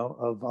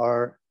 of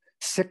our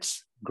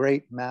sixth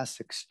great mass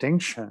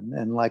extinction.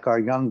 And like our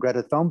young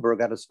Greta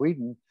Thunberg out of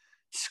Sweden,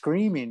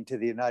 screaming to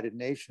the United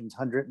Nations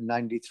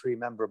 193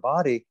 member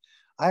body,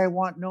 I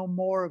want no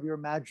more of your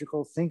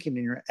magical thinking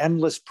and your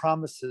endless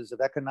promises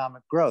of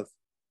economic growth.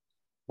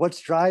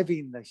 What's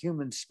driving the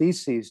human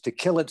species to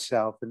kill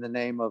itself in the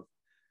name of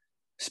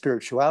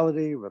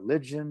spirituality,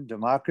 religion,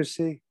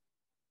 democracy?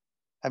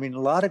 I mean,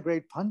 a lot of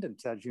great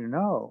pundits, as you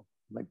know,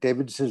 like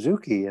David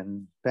Suzuki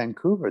in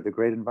Vancouver, the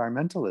great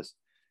environmentalist.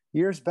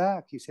 Years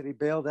back, he said he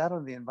bailed out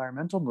on the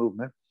environmental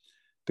movement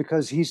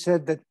because he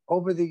said that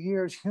over the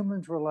years,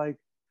 humans were like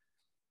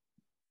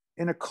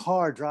in a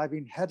car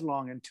driving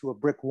headlong into a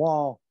brick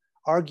wall,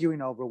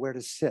 arguing over where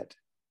to sit.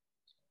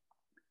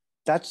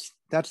 That's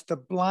the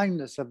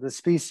blindness of the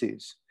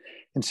species.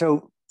 And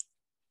so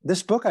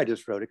this book I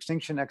just wrote,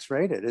 Extinction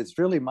X-Rated, is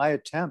really my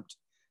attempt.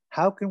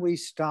 How can we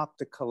stop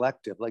the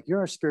collective? Like,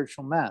 you're a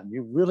spiritual man.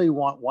 You really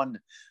want one.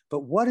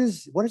 But what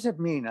does it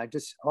mean? I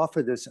just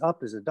offer this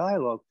up as a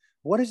dialogue.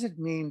 What does it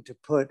mean to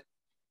put,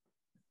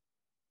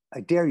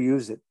 I dare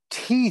use it,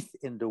 teeth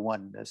into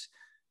oneness,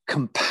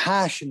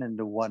 compassion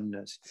into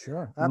oneness?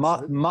 Sure,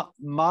 absolutely.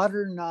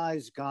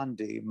 Modernize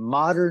Gandhi,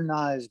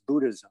 modernize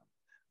Buddhism,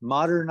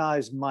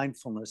 modernize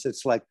mindfulness.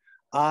 It's like,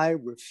 I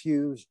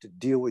refuse to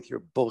deal with your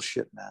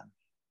bullshit, man.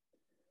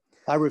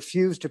 I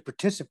refuse to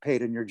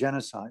participate in your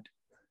genocide.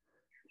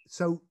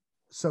 So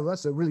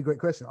that's a really great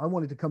question. I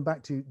wanted to come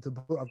back to the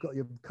book. I've got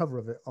your cover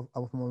of it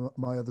on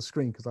my other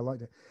screen because I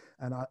liked it,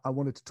 and I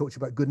wanted to talk to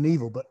you about good and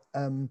evil. But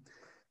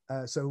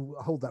so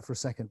hold that for a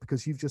second,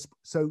 because you've just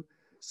so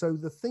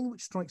the thing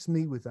which strikes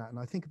me with that, and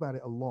I think about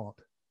it a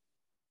lot,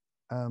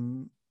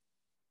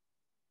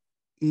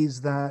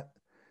 is that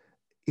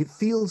it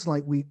feels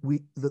like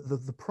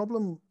the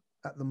problem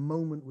at the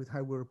moment with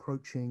how we're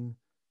approaching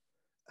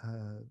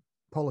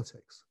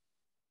politics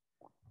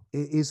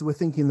is we're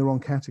thinking in the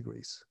wrong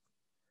categories.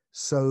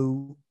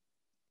 So,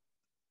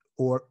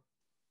 or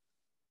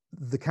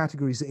the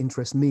categories that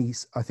interest me,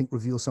 I think,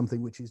 reveal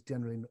something which is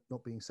generally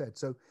not being said.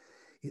 So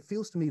it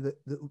feels to me that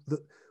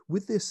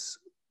with this,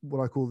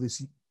 what I call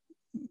this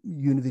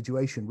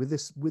unividuation, with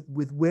this,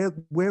 with where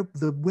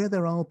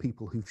there are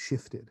people who've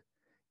shifted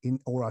in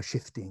or are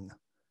shifting,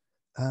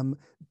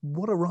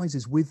 what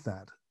arises with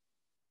that,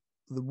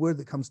 the word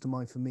that comes to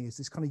mind for me is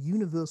this kind of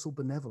universal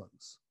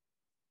benevolence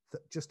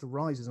that just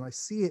arises, and I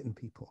see it in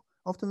people,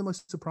 often the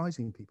most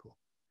surprising people.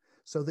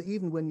 So that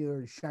even when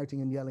you're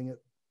shouting and yelling at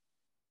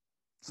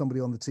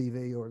somebody on the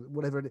TV or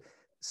whatever it is,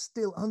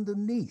 still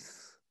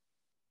underneath,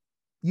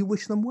 you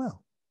wish them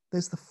well.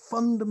 There's the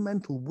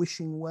fundamental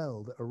wishing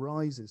well that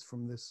arises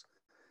from this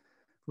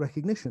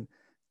recognition.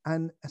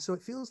 And so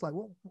it feels like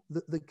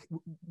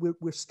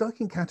we're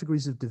stuck in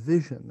categories of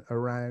division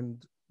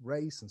around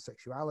race and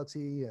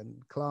sexuality and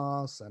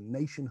class and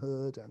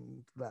nationhood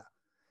and that,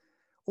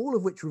 all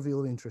of which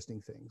reveal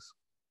interesting things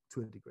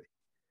to a degree.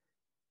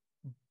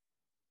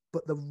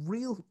 But the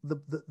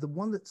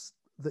one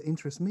that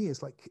interests me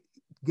is like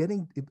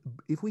getting,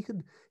 if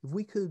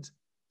we could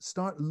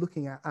start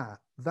looking at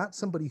that's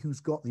somebody who's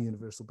got the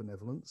universal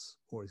benevolence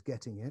or is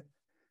getting it,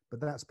 but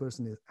that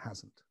person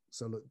hasn't.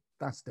 So look,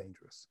 that's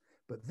dangerous.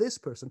 But this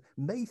person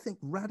may think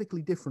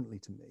radically differently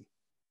to me,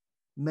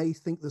 may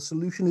think the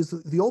solution is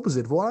the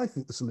opposite of what I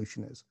think the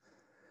solution is,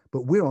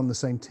 but we're on the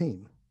same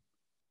team.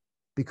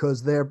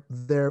 Because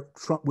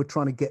we're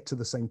trying to get to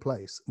the same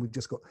place. We've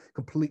just got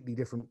completely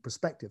different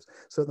perspectives.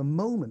 So at the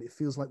moment, it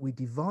feels like we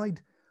divide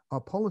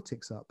our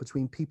politics up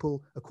between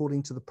people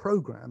according to the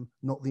program,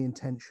 not the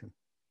intention.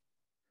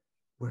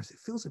 Whereas it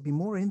feels it'd be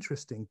more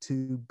interesting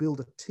to build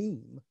a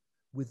team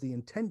with the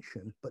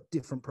intention, but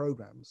different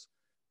programs.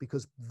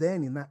 Because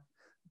then in that,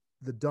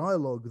 the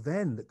dialogue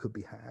then that could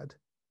be had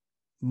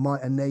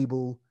might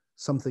enable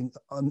something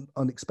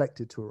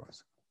unexpected to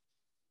arise.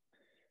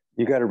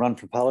 You got to run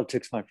for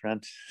politics, my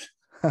friend.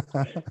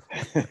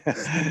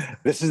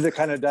 This is the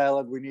kind of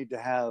dialogue we need to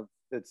have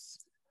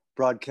that's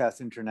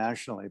broadcast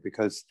internationally,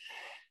 because,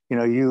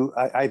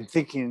 I'm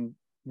thinking,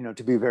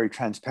 to be very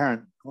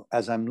transparent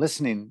as I'm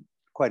listening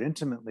quite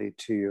intimately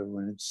to you,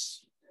 and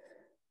it's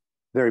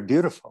very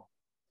beautiful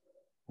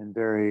and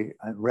very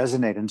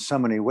resonate in so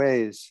many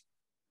ways.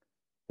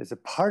 There's a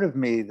part of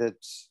me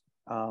that's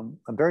a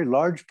very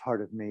large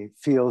part of me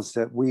feels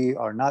that we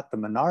are not the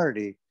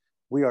minority.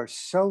 We are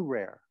so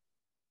rare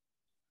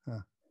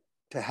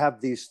to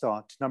have these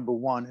thoughts, number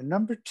one. And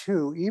number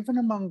two, even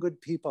among good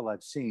people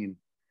I've seen,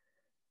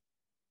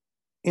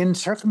 in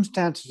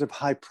circumstances of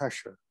high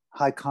pressure,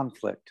 high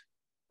conflict,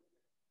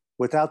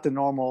 without the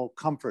normal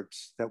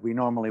comforts that we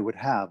normally would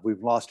have.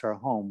 We've lost our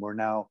home. We're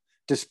now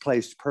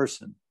displaced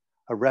person,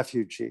 a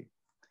refugee.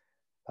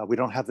 We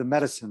don't have the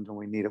medicines when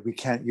we need it. We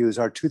can't use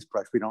our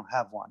toothbrush. We don't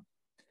have one.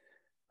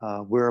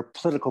 We're a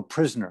political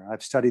prisoner.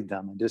 I've studied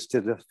them. I just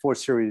did a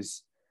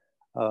 4-series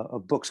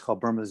of books called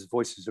Burma's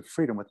Voices of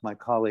Freedom with my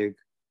colleague,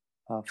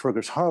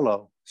 Fergus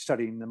Harlow,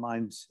 studying the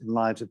minds and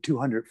lives of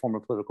 200 former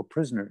political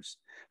prisoners.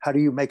 How do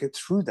you make it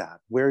through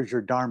that? Where's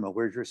your Dharma?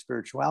 Where's your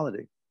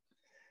spirituality?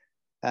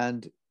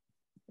 And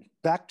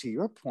back to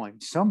your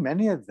point, so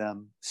many of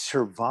them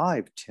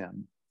survived,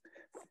 Tim,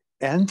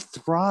 and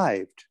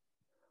thrived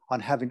on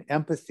having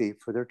empathy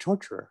for their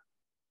torturer.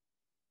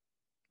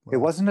 Wow. It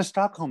wasn't a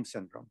Stockholm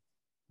syndrome.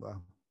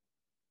 Wow.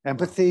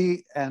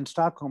 Empathy and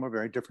Stockholm are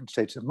very different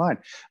states of mind.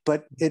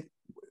 But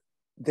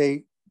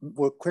they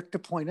were quick to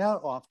point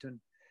out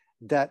often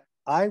that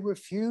I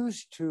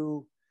refuse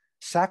to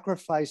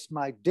sacrifice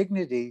my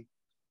dignity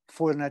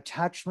for an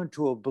attachment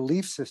to a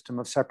belief system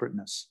of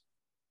separateness.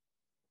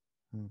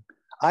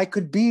 I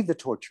could be the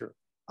torturer.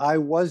 I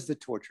was the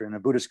torturer. In a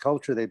Buddhist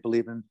culture, they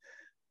believe in,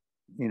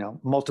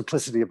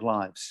 multiplicity of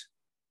lives.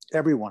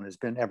 Everyone has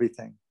been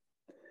everything.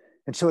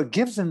 And so it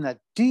gives them that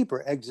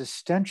deeper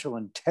existential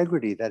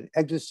integrity, that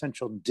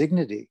existential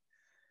dignity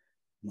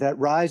that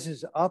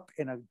rises up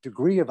in a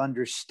degree of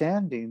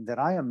understanding that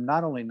I am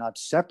not only not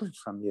separate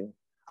from you,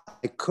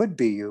 I could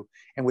be you,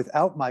 and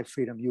without my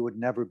freedom, you would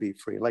never be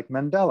free. Like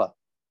Mandela,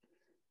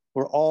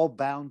 we're all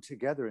bound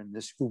together in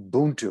this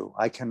Ubuntu.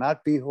 I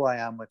cannot be who I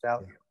am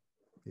without you.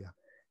 Yeah.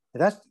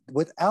 That's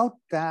without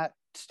that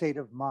state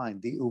of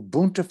mind, the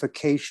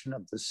Ubuntification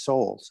of the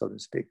soul, so to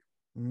speak.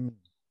 Mm.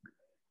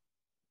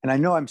 And I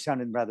know I'm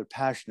sounding rather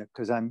passionate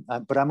because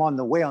but I'm on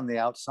the way on the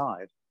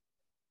outside.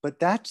 But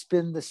that's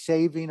been the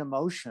saving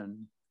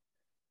emotion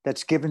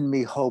that's given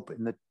me hope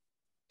in the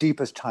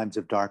deepest times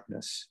of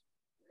darkness.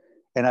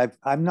 And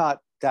I'm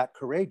not that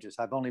courageous.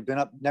 I've only been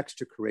up next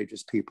to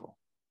courageous people.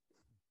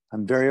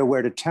 I'm very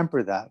aware to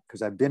temper that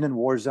because I've been in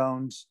war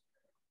zones.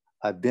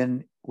 I've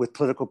been with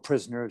political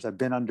prisoners. I've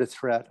been under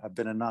threat. I've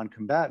been a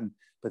non-combatant.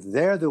 But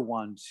they're the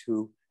ones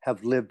who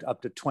have lived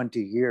up to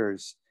 20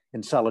 years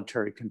in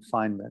solitary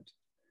confinement.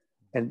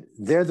 And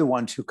they're the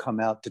ones who come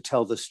out to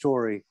tell the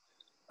story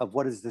of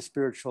what does the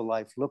spiritual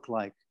life look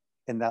like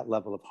in that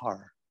level of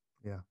horror.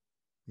 Yeah.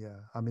 Yeah.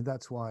 I mean,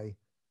 that's why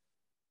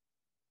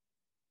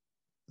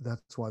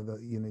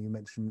you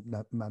mentioned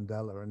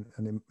Mandela,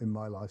 and in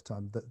my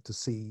lifetime, that to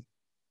see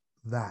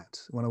that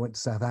when I went to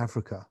South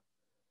Africa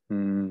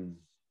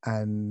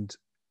and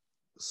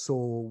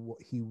saw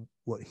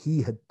what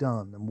he had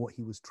done and what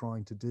he was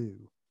trying to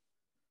do,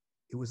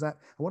 it was that.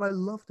 And what I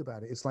loved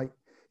about it,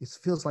 it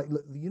feels like,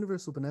 look, the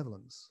universal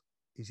benevolence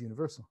is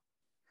universal.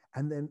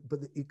 And then,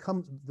 but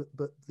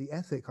the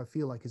ethic, I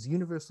feel like, is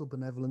universal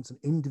benevolence and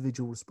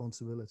individual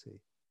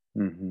responsibility.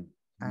 Mm-hmm.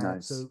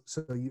 Nice.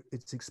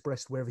 It's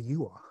expressed wherever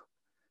you are,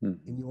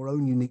 in your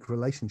own unique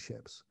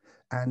relationships.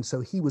 And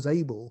so he was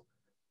able,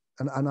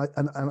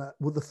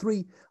 well, the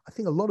three, I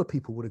think a lot of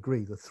people would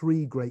agree, the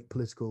three great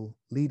political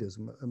leaders,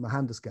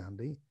 Mohandas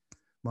Gandhi,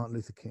 Martin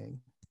Luther King,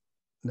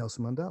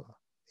 Nelson Mandela,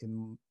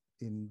 in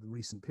the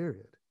recent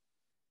period.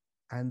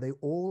 And they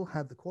all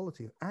had the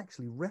quality of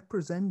actually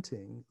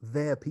representing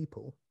their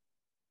people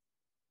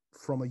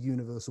from a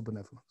universal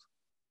benevolence.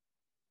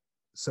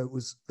 So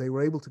they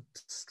were able to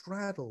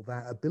straddle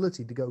that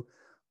ability to go,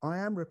 I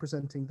am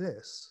representing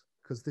this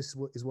because this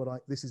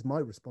is my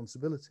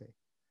responsibility,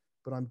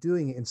 but I'm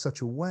doing it in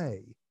such a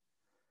way.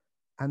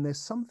 And there's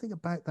something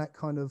about that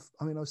kind of,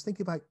 I mean, I was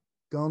thinking about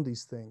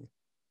Gandhi's thing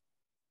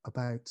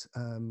about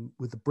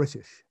with the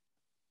British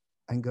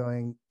and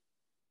going,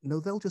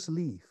 no, they'll just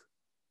leave.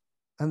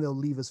 And they'll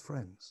leave as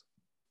friends.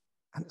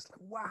 And it's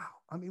like, wow.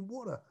 I mean,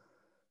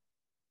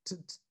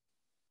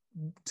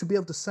 to be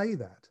able to say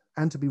that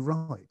and to be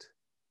right,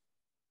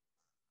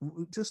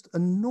 just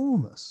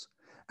enormous.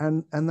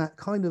 And that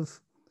kind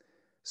of,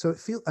 so it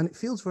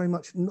feels very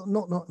much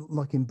not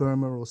like in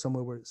Burma or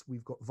somewhere where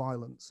we've got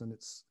violence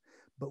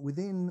but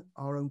within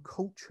our own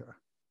culture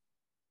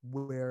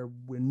where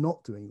we're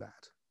not doing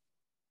that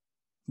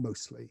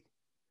mostly.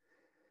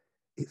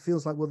 It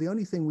feels like, well, the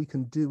only thing we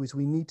can do is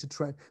we need to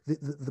try.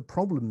 The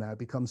problem now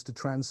becomes to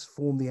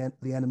transform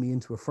the enemy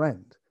into a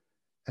friend.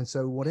 And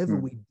so whatever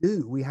we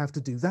do, we have to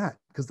do that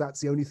because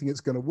that's the only thing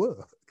that's going to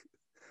work.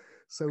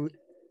 So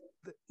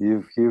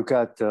you've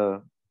got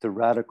the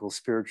radical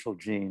spiritual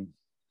gene.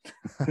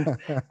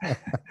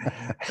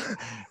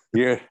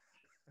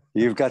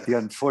 You've got the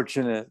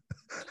unfortunate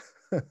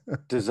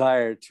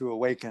desire to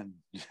awaken.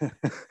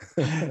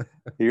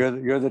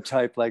 You're the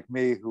type like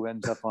me who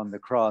ends up on the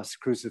cross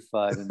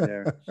crucified, and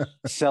they're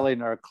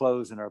selling our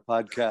clothes and our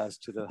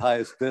podcast to the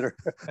highest bidder.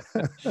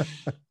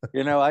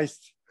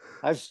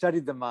 I've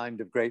studied the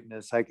mind of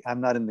greatness. I'm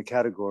not in the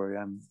category.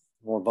 I'm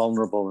more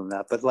vulnerable than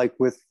that. But like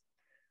with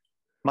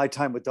my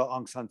time with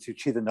Aung San Suu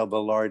Kyi, the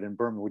Nobel laureate in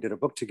Burma, we did a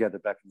book together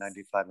back in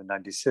 95 and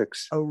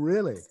 96. Oh,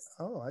 really?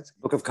 Oh, I see.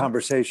 Book of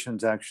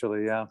conversations,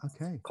 actually, yeah.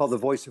 Okay. Called The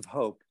Voice of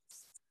Hope.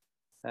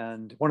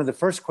 And one of the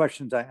first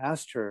questions I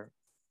asked her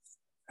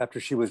after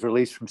she was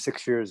released from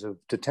 6 years of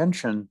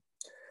detention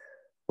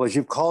was,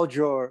 you've called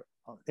your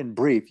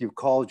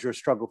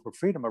struggle for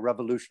freedom a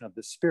revolution of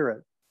the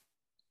spirit.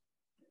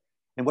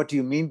 And what do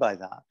you mean by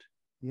that?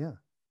 Yeah.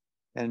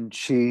 And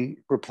she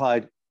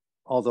replied,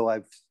 although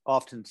I've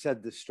often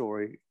said this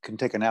story, can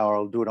take an hour,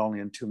 I'll do it only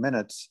in 2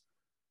 minutes,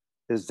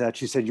 is that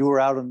she said, you were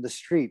out on the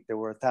street, there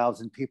were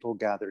 1,000 people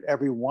gathered.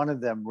 Every one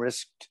of them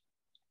risked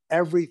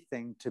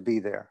everything to be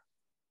there.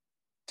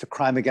 It's a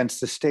crime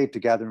against the state to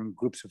gather in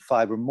groups of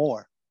 5 or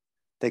more.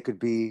 They could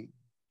be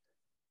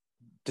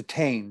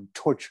detained,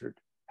 tortured,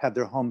 have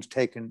their homes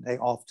taken. They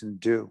often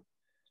do.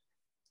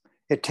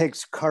 It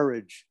takes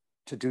courage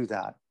to do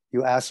that.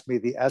 You ask me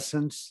the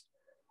essence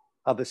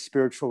of a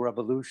spiritual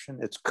revolution,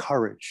 it's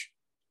courage.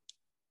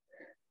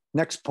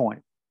 Next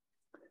point.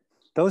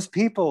 Those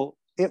people,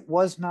 it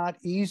was not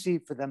easy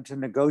for them to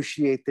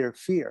negotiate their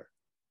fear,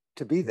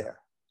 to be there.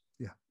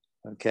 Yeah.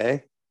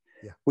 Okay?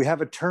 Yeah. We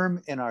have a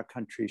term in our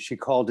country, she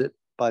called it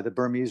by the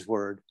Burmese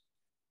word,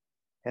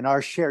 and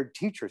our shared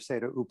teacher,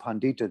 Seda U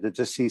Pandita, the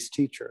deceased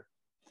teacher,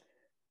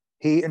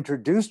 he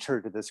introduced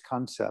her to this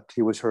concept.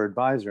 He was her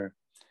advisor.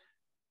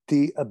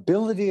 The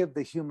ability of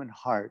the human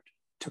heart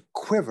to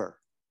quiver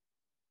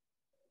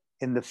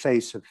in the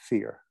face of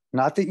fear.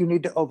 Not that you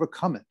need to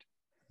overcome it,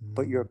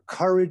 but your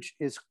courage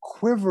is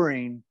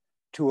quivering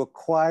to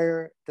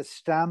acquire the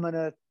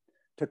stamina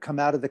to come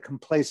out of the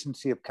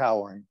complacency of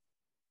cowering.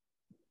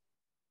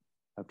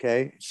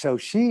 Okay, so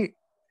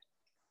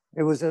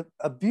it was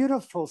a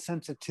beautiful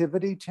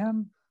sensitivity,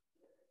 Tim,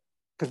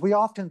 because we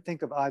often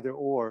think of either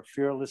or,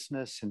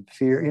 fearlessness and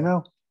fear, you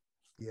know?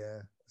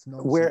 Yeah.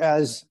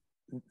 Whereas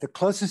the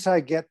closest I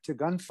get to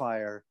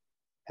gunfire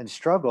and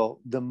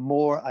struggle, the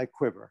more I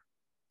quiver.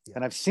 Yeah.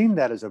 And I've seen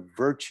that as a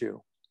virtue.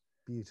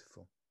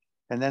 Beautiful.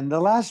 And then the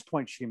last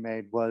point she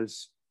made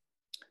was,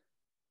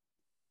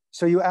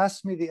 so you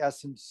asked me the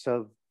essence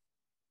of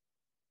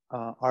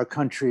our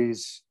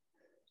country's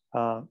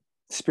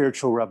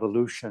spiritual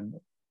revolution.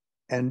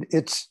 And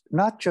it's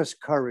not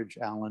just courage,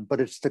 Alan,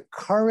 but it's the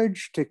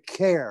courage to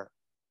care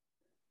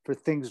for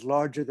things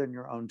larger than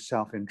your own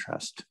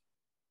self-interest.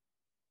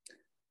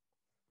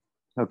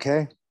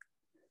 Okay?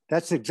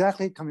 That's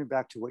exactly coming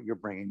back to what you're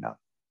bringing up.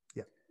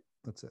 Yeah,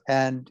 that's it.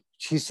 And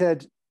she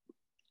said,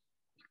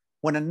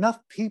 when enough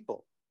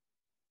people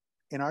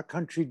in our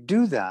country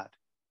do that,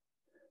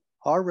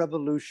 our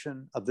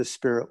revolution of the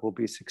spirit will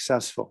be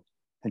successful.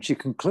 And she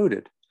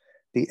concluded,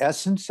 the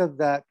essence of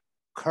that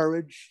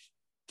courage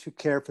to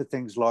care for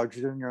things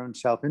larger than your own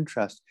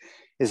self-interest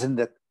is in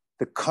the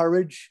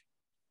courage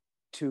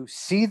to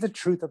see the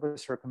truth of a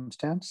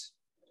circumstance,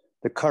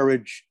 the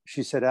courage,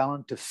 she said,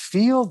 Alan, to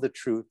feel the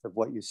truth of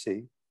what you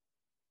see,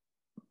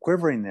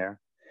 quivering there,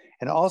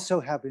 and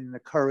also having the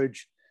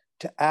courage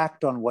to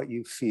act on what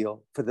you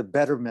feel for the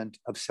betterment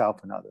of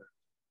self and other.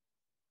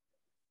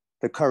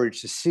 The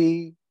courage to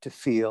see, to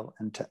feel,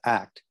 and to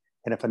act.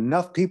 And if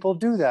enough people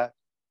do that,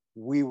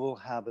 we will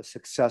have a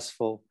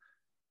successful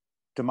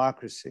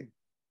democracy.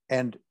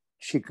 And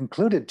she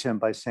concluded, Tim,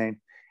 by saying,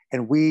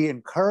 and we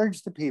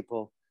encourage the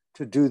people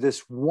to do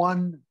this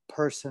one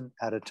person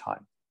at a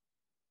time,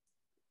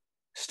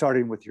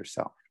 starting with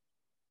yourself.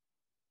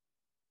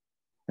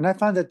 And I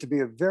find that to be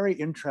a very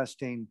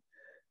interesting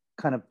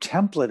kind of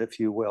template, if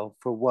you will,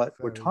 for what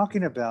we're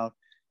talking about,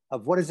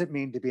 of what does it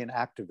mean to be an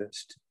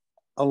activist,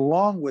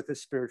 along with a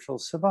spiritual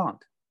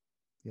savant.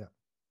 Yeah.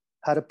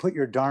 How to put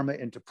your Dharma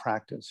into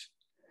practice.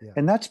 Yeah.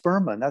 And that's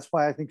Burma. And that's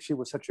why I think she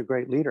was such a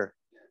great leader.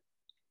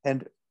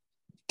 And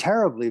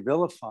terribly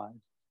vilified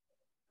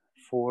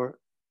for,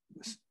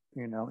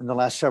 you know, in the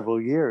last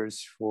several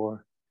years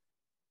for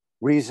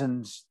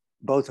reasons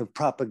both of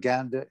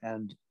propaganda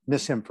and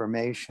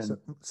misinformation.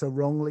 So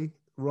wrongly,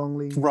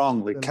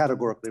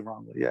 categorically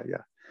wrongly. Yeah,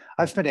 yeah.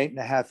 I've spent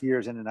 8.5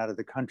 years in and out of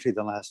the country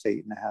the last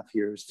 8.5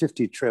 years,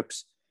 50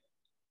 trips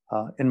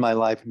in my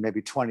life, and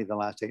maybe 20 the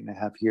last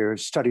 8.5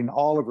 years, studying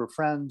all of her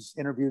friends,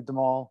 interviewed them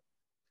all.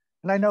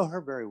 And I know her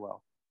very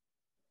well.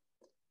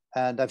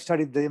 And I've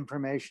studied the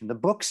information. The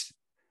books,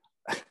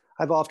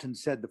 I've often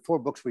said the 4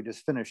 books we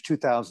just finished,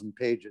 2,000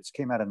 pages,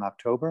 came out in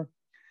October.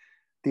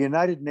 The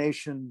United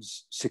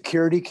Nations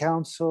Security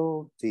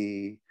Council,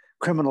 the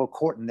criminal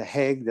court in The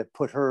Hague that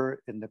put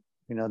her in the,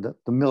 you know,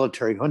 the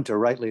military junta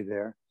rightly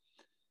there.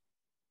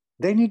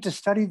 They need to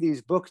study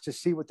these books to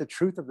see what the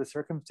truth of the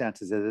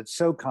circumstances is. It's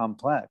so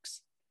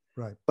complex.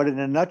 Right. But in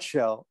a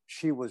nutshell,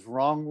 she was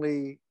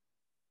wrongly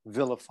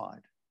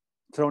vilified,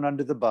 thrown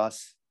under the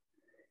bus,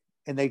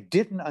 and they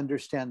didn't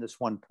understand this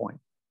one point.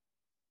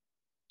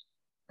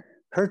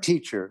 Her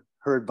teacher,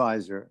 her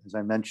advisor, as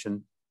I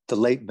mentioned, the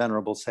late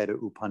Venerable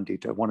Sayadaw U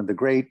Pandita, one of the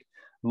great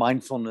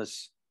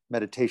mindfulness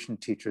meditation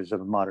teachers of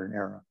the modern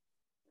era.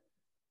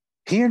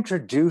 He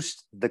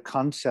introduced the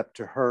concept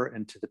to her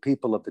and to the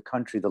people of the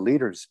country, the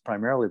leaders,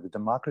 primarily the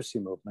democracy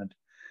movement,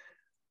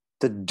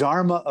 the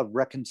Dharma of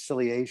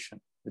reconciliation.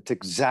 It's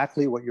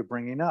exactly what you're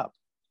bringing up.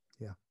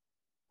 Yeah.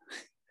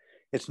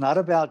 It's not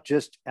about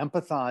just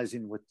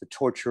empathizing with the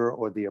torturer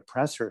or the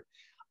oppressor.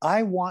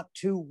 I want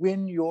to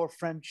win your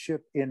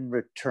friendship in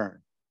return.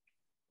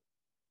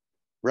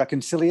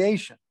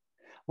 Reconciliation.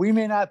 We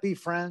may not be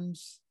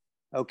friends,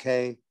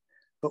 okay,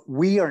 but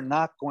we are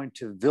not going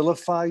to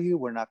vilify you.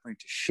 We're not going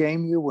to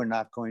shame you. We're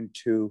not going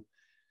to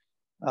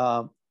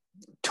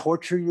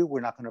torture you.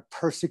 We're not going to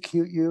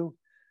persecute you.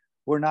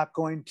 We're not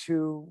going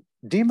to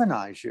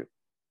demonize you.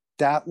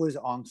 That was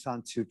Aung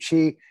San Suu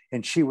Kyi,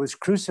 and she was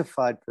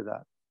crucified for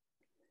that.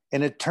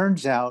 And it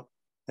turns out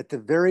that the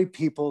very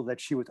people that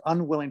she was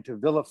unwilling to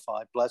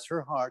vilify, bless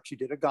her heart, she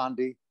did a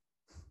Gandhi,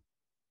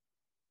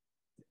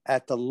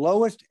 at the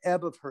lowest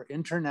ebb of her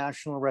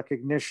international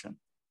recognition.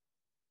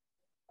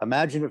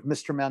 Imagine if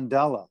Mr.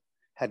 Mandela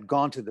had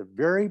gone to the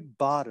very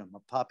bottom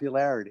of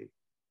popularity.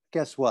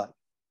 Guess what?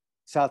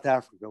 South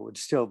Africa would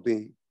still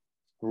be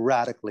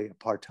radically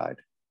apartheid.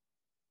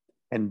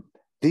 And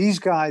these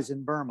guys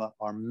in Burma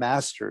are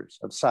masters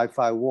of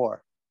sci-fi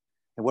war.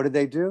 And what did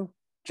they do?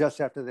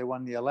 Just after they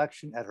won the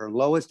election, at her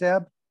lowest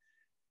ebb,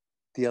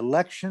 the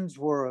elections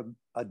were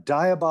a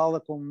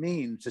diabolical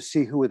means to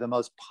see who were the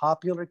most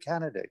popular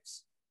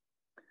candidates,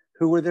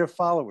 who were their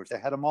followers. They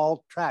had them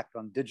all tracked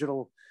on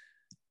digital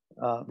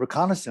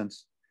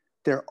reconnaissance.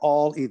 They're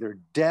all either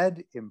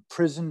dead,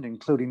 imprisoned,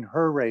 including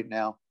her right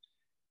now,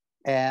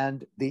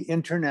 and the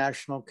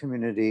international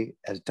community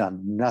has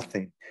done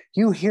nothing.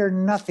 You hear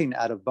nothing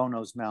out of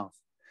Bono's mouth.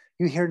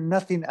 You hear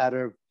nothing out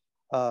of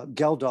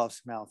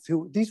Geldof's mouth.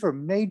 These were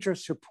major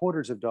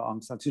supporters of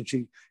Aung San Suu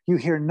Kyi. You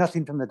hear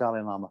nothing from the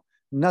Dalai Lama,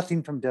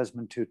 nothing from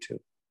Desmond Tutu.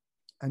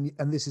 And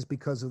this is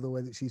because of the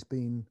way that she's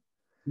been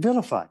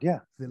vilified,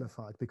 yeah.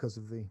 Vilified because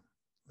of the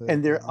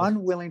and they're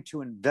unwilling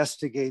to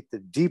investigate the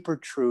deeper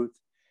truth.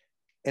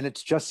 And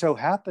it's just so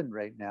happened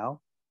right now,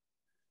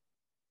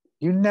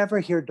 you never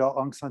hear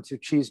Aung San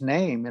Suu Kyi's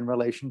name in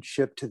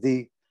relationship to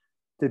the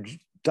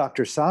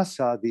Dr.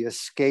 Sasa, the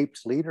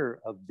escaped leader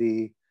of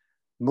the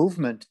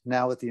movement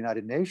now at the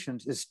United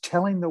Nations, is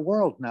telling the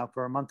world now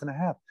for a month and a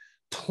half,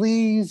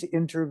 please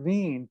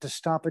intervene to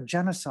stop a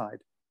genocide.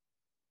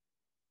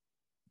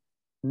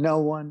 No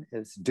one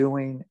is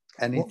doing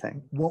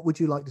anything. What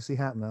would you like to see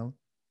happen now?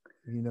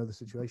 You know the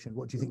situation.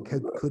 What do you think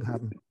could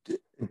happen?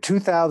 In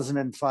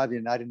 2005, the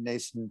United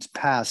Nations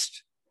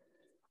passed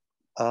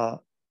a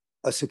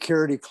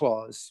security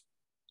clause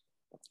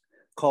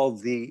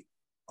called the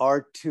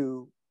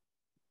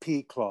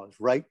R2P clause,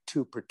 right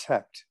to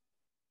protect.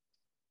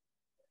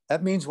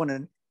 That means when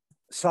a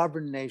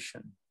sovereign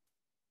nation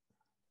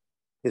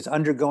is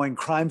undergoing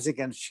crimes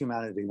against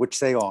humanity, which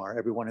they are,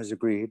 everyone has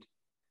agreed,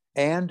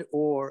 and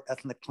or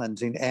ethnic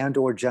cleansing and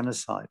or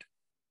genocide,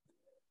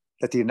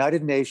 that the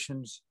United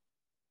Nations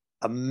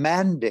a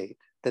mandate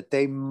that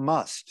they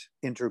must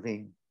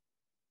intervene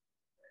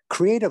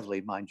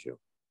creatively, mind you.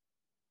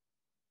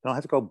 You don't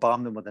have to go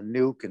bomb them with a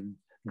nuke and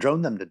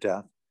drone them to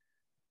death,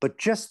 but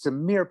just the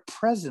mere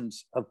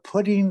presence of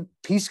putting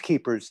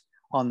peacekeepers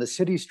on the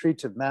city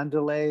streets of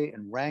Mandalay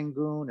and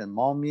Rangoon and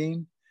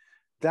Malmying,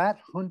 that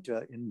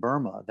junta in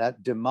Burma,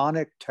 that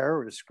demonic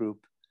terrorist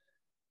group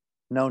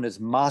known as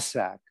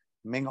MASAC,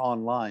 Ming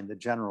Online, the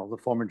general, the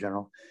former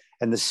general,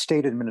 and the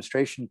State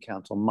Administration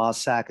Council,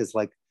 MASAC is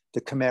like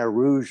the Khmer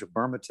Rouge of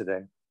Burma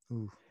today.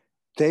 Ooh.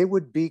 They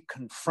would be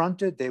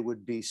confronted, they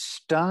would be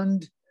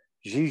stunned.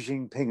 Xi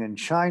Jinping in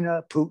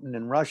China, Putin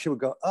in Russia would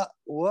go,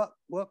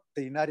 whoop,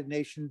 the United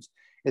Nations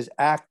is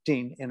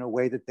acting in a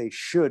way that they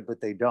should,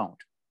 but they don't.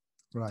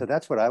 Right. So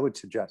that's what I would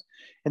suggest.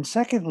 And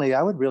secondly,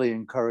 I would really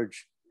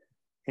encourage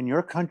in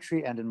your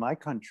country and in my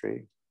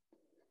country,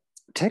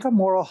 take a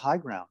moral high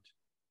ground.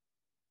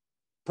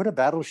 Put a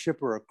battleship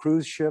or a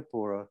cruise ship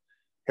or an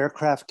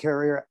aircraft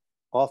carrier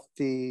off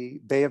the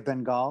Bay of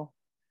Bengal,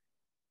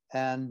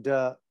 and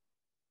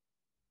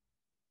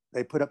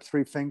they put up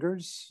 3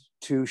 fingers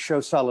to show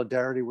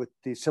solidarity with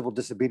the civil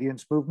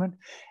disobedience movement.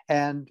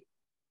 And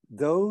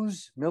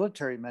those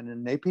military men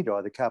in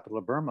Naypyidaw, the capital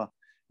of Burma,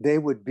 they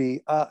would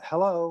be,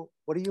 hello,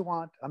 what do you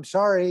want? I'm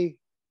sorry.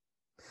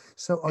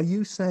 So are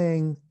you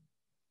saying,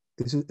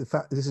 this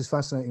is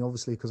fascinating,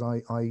 obviously, because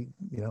I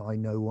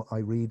know what I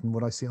read and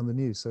what I see on the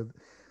news.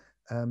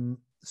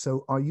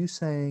 So are you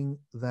saying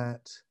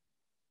that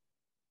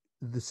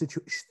the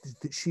situation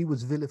that she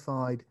was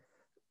vilified,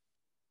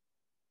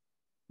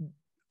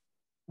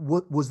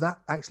 was that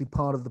actually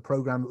part of the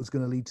program that was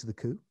going to lead to the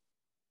coup?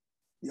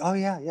 Oh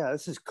yeah.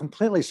 This is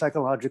completely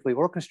psychologically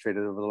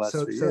orchestrated over the last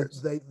 3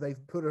 years. So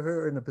they've put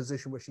her in a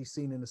position where she's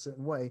seen in a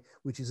certain way,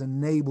 which has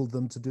enabled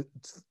them to put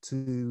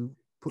through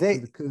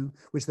the coup,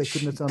 which they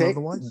couldn't have done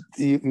otherwise.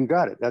 You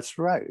got it. That's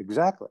right.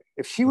 Exactly.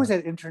 If she was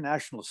at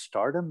international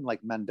stardom,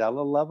 like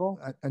Mandela level,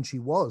 and she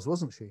was,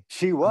 wasn't she?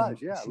 She was.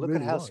 Look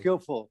at how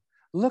skillful.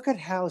 Look at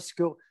how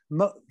skillful.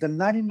 The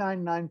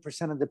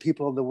 99.9% of the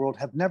people of the world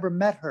have never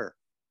met her.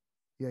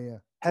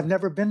 Have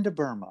never been to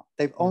Burma.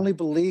 They've only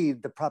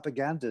believed the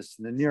propagandists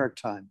in the New York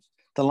Times,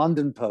 the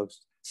London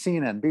Post,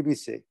 CNN,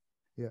 BBC.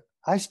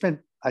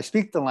 I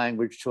speak the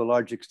language to a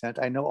large extent.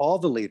 I know all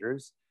the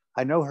leaders.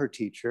 I know her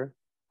teacher.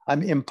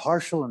 I'm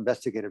impartial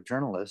investigative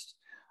journalist.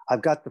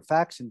 I've got the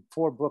facts in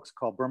 4 books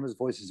called Burma's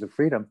Voices of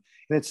Freedom.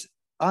 And it's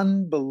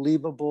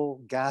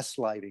unbelievable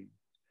gaslighting,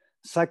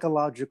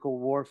 psychological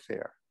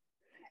warfare.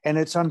 And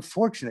it's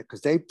unfortunate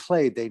because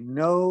they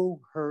know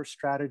her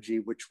strategy,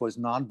 which was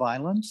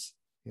nonviolence,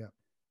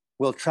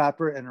 will trap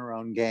her in her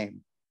own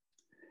game.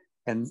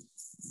 And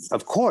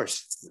of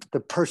course, the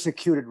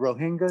persecuted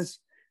Rohingyas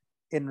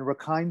in the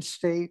Rakhine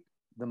state,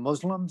 the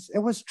Muslims, it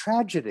was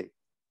tragedy.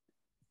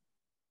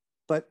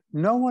 But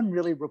no one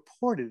really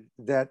reported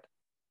that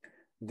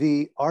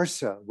the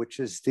ARSA, which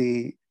is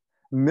the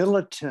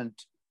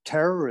militant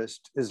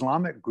terrorist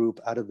Islamic group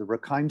out of the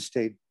Rakhine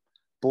state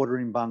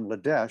bordering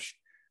Bangladesh,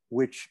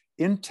 which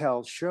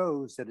intel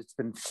shows that it's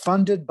been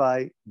funded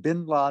by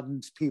bin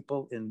Laden's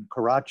people in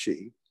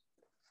Karachi,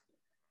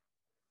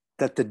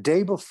 that the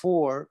day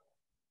before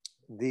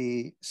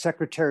the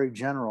Secretary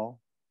General,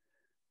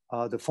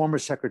 the former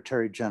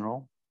Secretary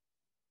General,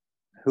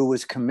 who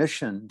was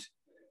commissioned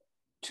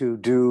to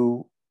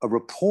do a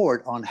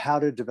report on how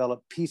to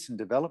develop peace and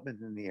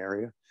development in the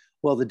area.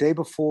 Well, the day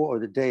before or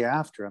the day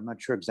after, I'm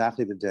not sure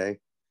exactly the day,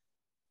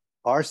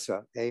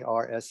 ARSA,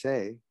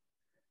 A-R-S-A,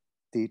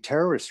 the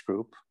terrorist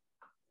group,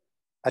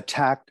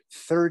 attacked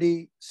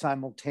 30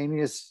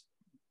 simultaneous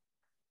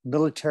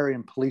military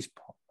and police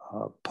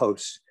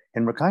posts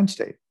in Rakhine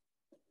State.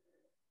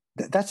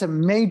 That's a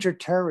major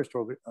terrorist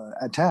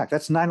attack.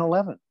 That's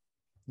 9/11.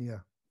 Yeah.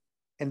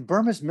 And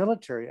Burma's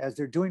military, as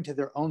they're doing to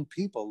their own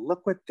people,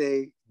 look what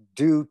they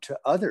do to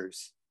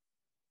others.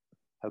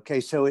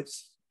 Okay, so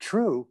it's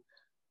true.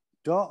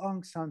 Daw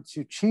Aung San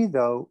Suu Kyi,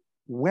 though,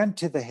 went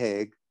to The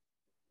Hague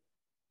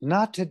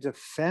not to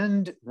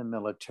defend the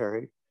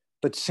military,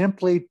 but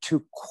simply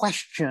to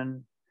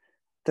question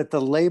that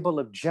the label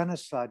of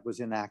genocide was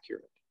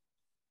inaccurate.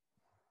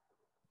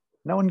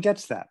 No one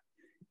gets that.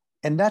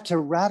 And that's a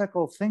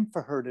radical thing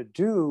for her to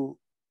do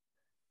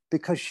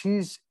because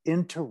she's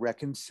into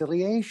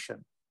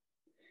reconciliation.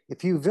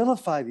 If you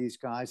vilify these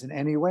guys in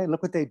any way,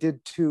 look what they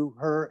did to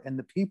her and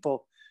the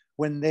people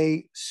when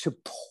they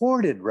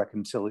supported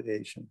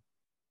reconciliation.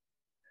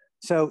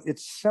 So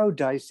it's so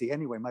dicey.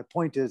 Anyway, my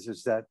point is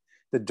that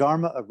the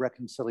Dharma of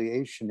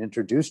reconciliation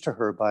introduced to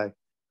her by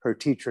her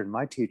teacher and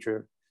my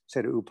teacher,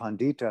 Seda U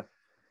Pandita,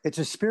 it's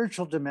a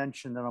spiritual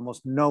dimension that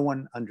almost no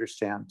one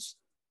understands.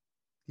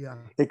 Yeah.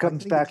 It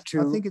comes back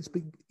to... I think it's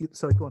big...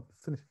 Sorry, go on,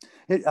 finish.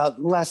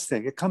 Last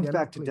thing, it comes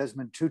back to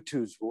Desmond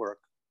Tutu's work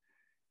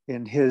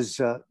in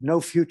his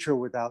No Future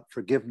Without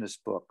Forgiveness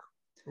book,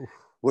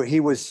 where he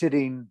was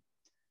sitting,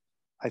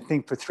 I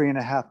think, for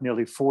 3.5,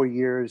 nearly 4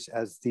 years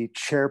as the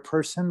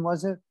chairperson,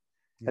 was it?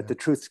 Yeah. At the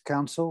Truth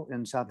Council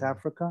in South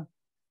Africa,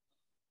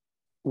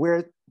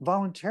 where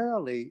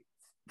voluntarily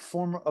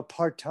former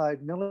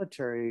apartheid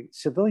military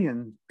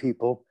civilian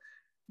people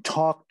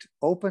talked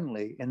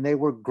openly, and they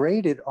were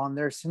graded on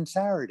their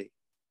sincerity.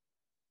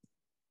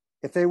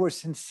 If they were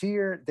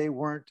sincere, they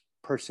weren't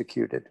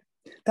persecuted.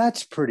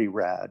 That's pretty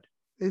rad.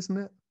 Isn't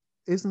it?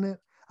 Isn't it?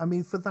 I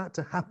mean, for that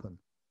to happen,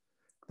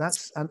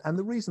 that's, and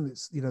the reason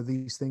it's, you know,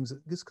 these things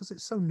is because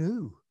it's so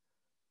new.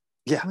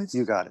 Yeah, I mean,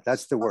 you got it.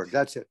 That's the word.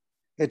 That's it.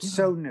 It's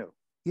so new.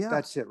 Yeah.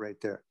 That's it right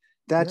there.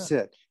 That's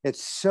it.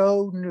 It's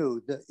so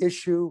new. The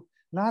issue,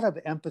 not of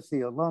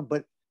empathy alone,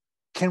 but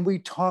can we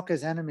talk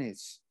as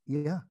enemies?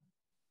 Yeah.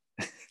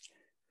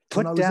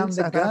 Put down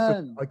the gun.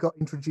 Africa, I got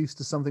introduced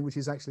to something which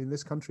is actually in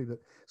this country, that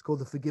it's called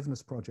the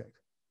Forgiveness Project.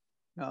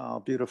 Oh,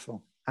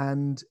 beautiful.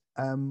 And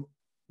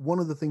one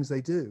of the things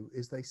they do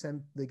is they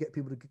get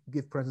people to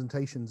give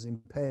presentations in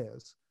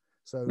pairs.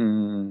 So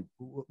the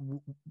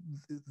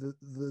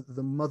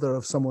mother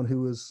of someone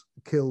who was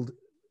killed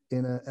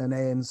in an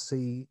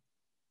ANC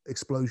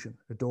explosion,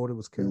 her daughter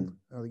was killed,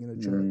 I think in a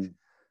church,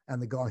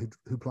 and the guy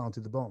who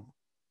planted the bomb.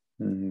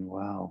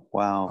 Wow.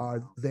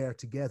 Are there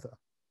together.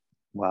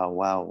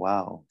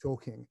 Wow.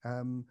 Talking.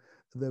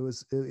 There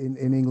was in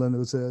England, there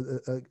was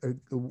a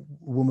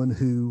woman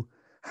who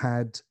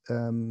had,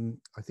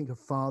 I think her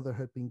father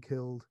had been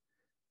killed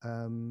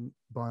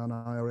by an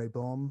IRA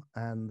bomb,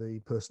 and the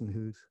person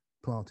who'd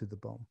planted the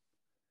bomb.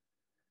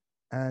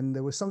 And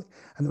there was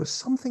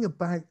something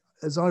about,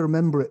 as I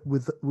remember it,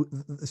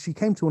 she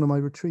came to one of my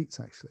retreats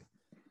actually,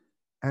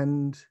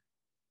 and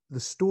the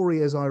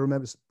story, as I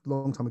remember, it's a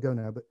long time ago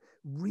now, but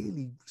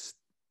really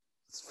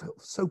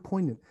felt so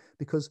poignant,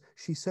 because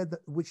she said that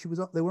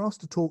they were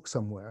asked to talk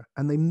somewhere,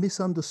 and they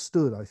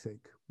misunderstood, I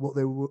think, what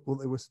they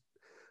were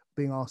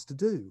being asked to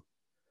do,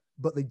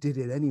 but they did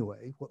it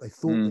anyway. What they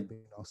thought they'd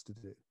been asked to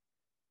do,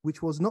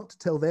 which was not to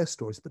tell their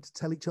stories, but to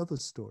tell each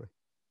other's story.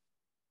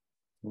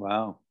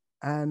 Wow.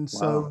 And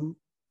so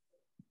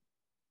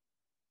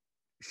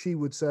she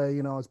would say,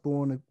 you know, I was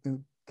born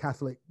in a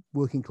Catholic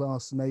working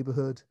class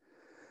neighborhood.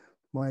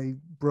 My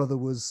brother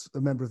was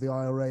a member of the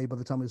IRA by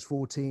the time I was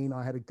 14.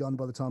 I had a gun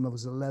by the time I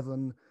was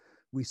 11.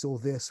 We saw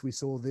this, we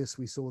saw this,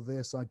 we saw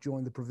this. I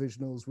joined the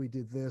provisionals. We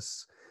did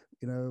this,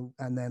 you know,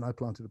 and then I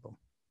planted a bomb.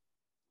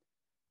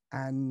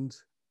 And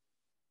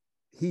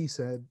he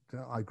said,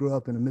 I grew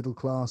up in a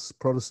middle-class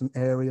Protestant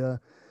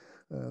area.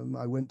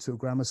 I went to a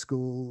grammar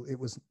school. It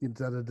was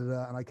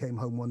and I came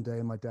home one day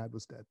and my dad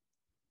was dead.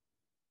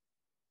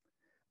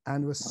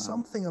 And there was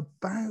something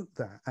about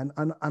that.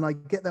 And I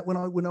get that when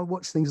I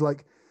watch things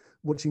like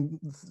watching,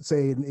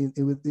 say,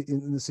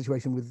 in the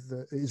situation with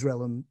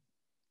Israel and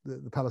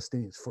the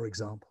Palestinians, for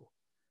example.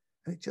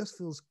 And it just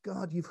feels,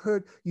 God,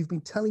 you've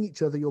been telling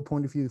each other your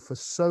point of view for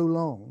so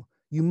long.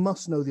 You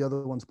must know the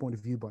other one's point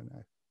of view by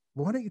now.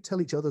 Why don't you tell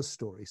each other's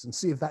stories and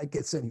see if that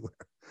gets anywhere?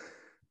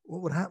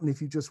 What would happen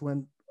if you just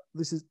went,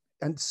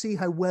 and see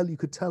how well you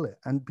could tell it?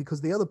 And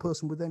because the other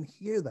person would then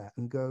hear that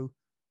and go,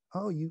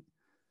 oh,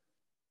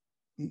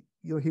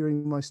 you're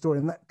hearing my story.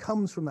 And that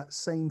comes from that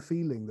same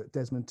feeling that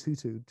Desmond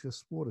Tutu,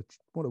 just what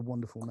a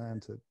wonderful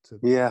man to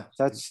yeah,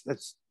 that's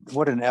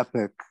what an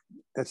epic,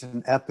 that's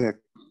an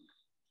epic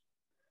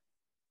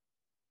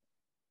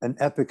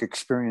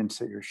experience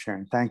that you're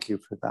sharing. Thank you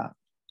for that.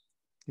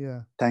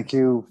 Yeah. Thank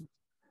you.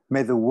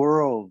 May the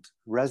world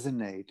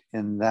resonate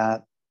in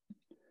that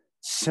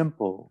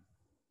simple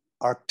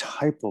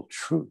archetypal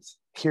truth,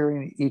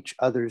 hearing each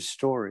other's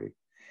story,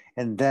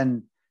 and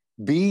then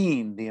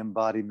being the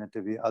embodiment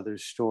of the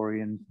other's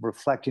story and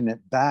reflecting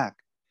it back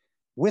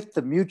with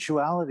the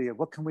mutuality of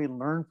what can we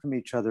learn from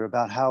each other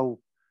about how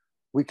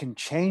we can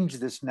change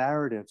this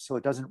narrative so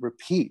it doesn't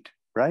repeat,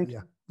 right?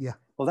 Yeah.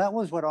 Well, that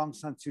was what Aung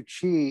San Suu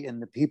Kyi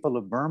and the people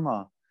of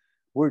Burma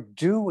were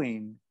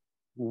doing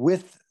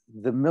with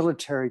the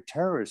military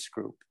terrorist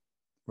group.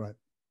 Right.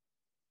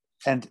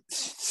 And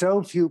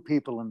so few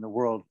people in the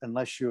world,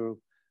 unless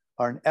you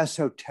are an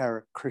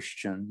esoteric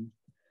Christian,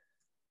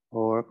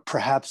 or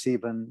perhaps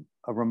even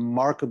a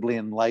remarkably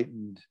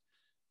enlightened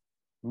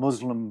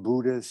Muslim,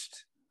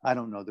 Buddhist, I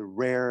don't know, the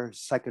rare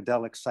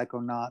psychedelic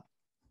psychonaut,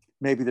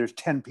 maybe there's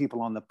 10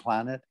 people on the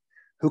planet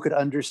who could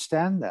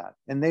understand that.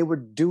 And they were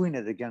doing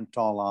it against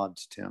all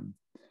odds, Tim.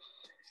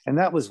 And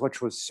that was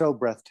what was so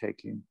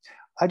breathtaking.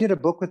 I did a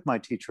book with my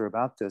teacher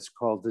about this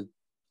called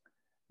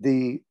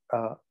the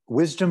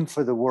Wisdom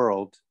for the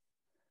World,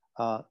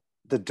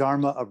 the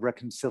Dharma of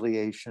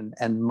Reconciliation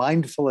and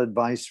Mindful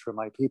Advice for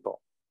My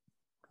People.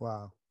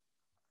 Wow.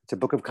 It's a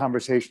book of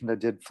conversation that I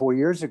did 4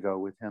 years ago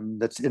with him.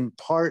 That's in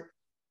part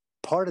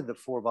of the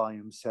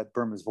 4-volume set,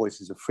 Burma's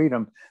Voices of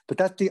Freedom, but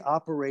that's the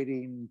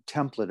operating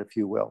template, if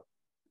you will,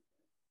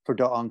 for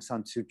Aung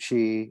San Suu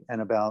Kyi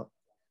and about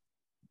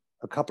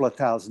a couple of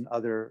thousand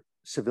other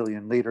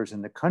civilian leaders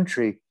in the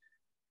country,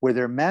 where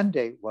their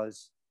mandate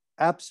was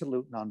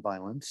absolute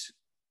nonviolence,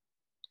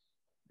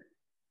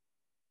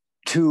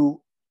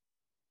 to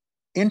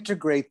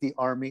integrate the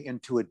army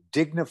into a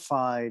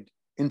dignified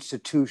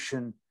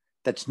institution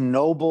that's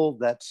noble,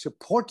 that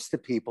supports the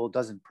people,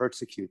 doesn't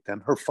persecute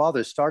them. Her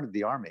father started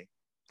the army,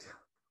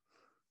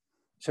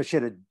 so she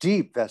had a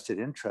deep vested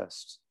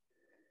interest.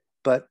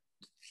 But,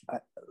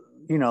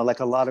 you know,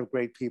 like a lot of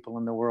great people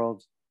in the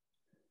world,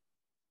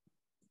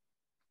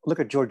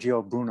 look at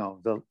Giorgio Bruno,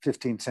 the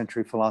 15th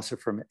century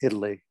philosopher from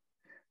Italy,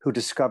 who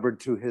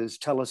discovered through his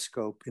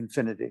telescope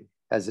infinity,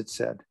 as it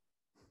said.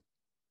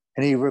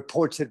 And he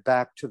reports it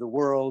back to the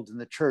world and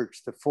the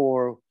church. The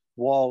 4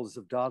 walls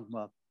of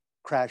dogma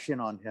crash in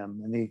on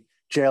him and he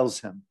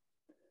jails him.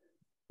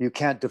 You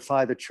can't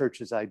defy the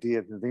church's idea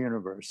of the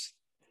universe.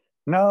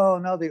 No,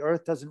 the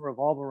earth doesn't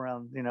revolve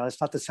around, you know, it's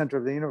not the center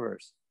of the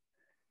universe.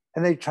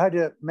 And they tried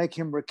to make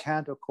him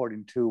recant,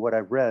 according to what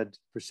I've read,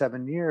 for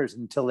 7 years,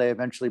 until they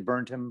eventually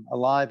burned him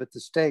alive at the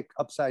stake,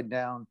 upside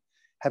down,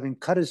 having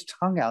cut his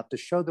tongue out to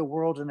show the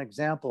world an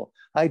example.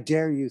 I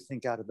dare you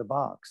think out of the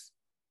box.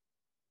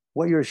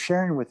 What you're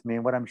sharing with me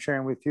and what I'm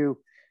sharing with you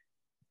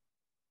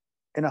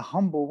in a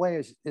humble way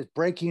is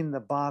breaking the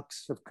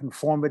box of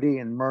conformity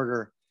and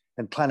murder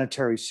and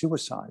planetary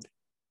suicide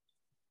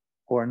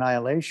or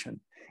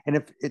annihilation. And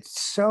if it's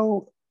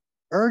so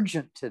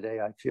urgent today,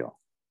 I feel.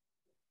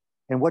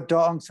 And what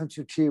Aung San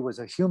Suu Kyi was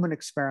a human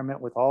experiment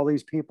with all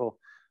these people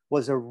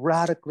was a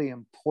radically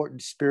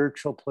important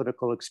spiritual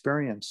political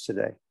experience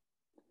today.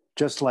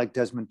 Just like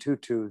Desmond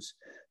Tutu's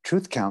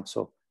Truth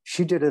Council,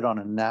 she did it on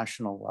a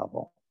national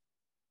level.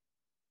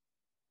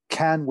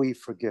 Can we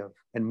forgive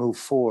and move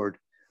forward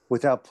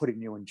without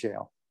putting you in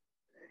jail?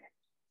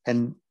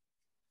 And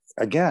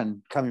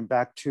again, coming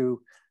back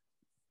to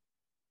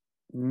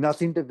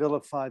nothing to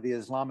vilify the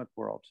Islamic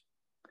world,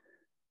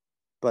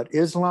 but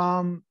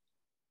Islam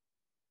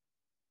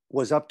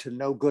was up to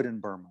no good in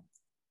Burma.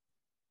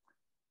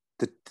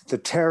 The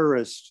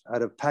terrorist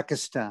out of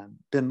Pakistan,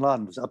 bin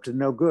Laden, was up to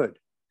no good.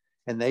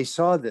 And they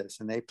saw this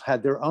and they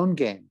had their own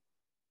game.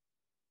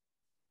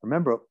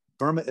 Remember,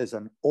 Burma is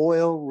an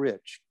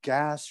oil-rich,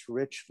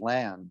 gas-rich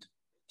land,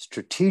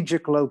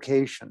 strategic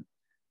location.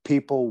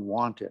 People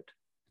want it.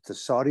 It's the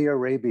Saudi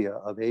Arabia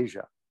of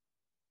Asia.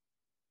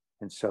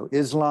 And so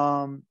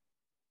Islam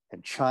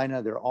and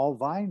China, they're all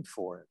vying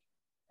for it.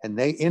 And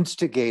they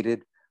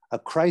instigated a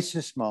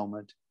crisis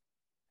moment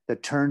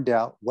that turned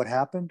out, what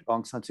happened?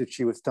 Aung San Suu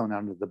Kyi was thrown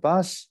under the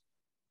bus.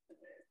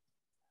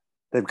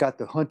 They've got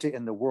the junta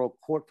in the World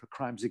Court for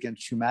Crimes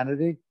Against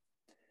Humanity.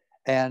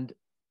 And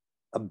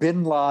a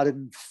bin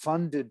Laden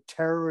funded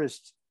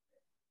terrorist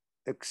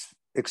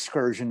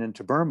excursion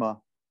into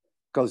Burma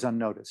goes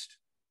unnoticed.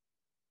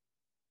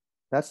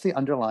 That's the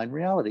underlying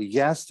reality.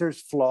 Yes,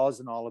 there's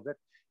flaws in all of it.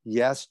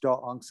 Yes,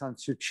 Aung San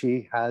Suu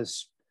Kyi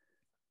has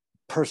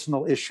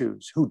personal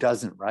issues. Who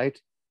doesn't, right?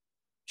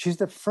 She's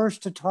the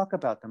first to talk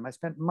about them. I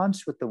spent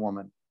months with the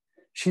woman.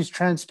 She's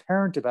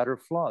transparent about her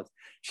flaws.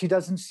 She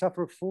doesn't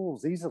suffer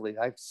fools easily.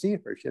 I see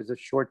her. She has a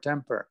short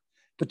temper.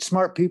 But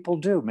smart people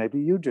do. Maybe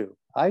you do.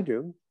 I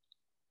do.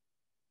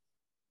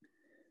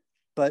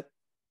 But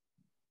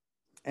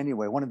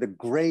anyway, one of the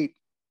great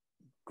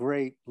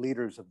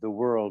leaders of the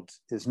world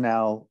is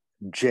now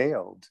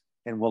jailed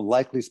and will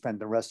likely spend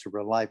the rest of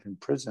her life in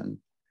prison,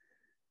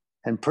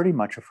 and pretty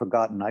much a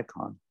forgotten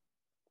icon.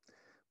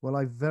 Well,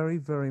 I very,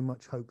 very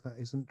much hope that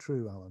isn't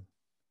true, Alan.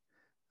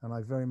 And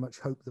I very much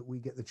hope that we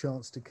get the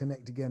chance to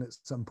connect again at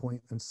some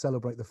point and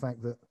celebrate the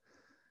fact that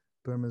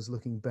Burma's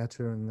looking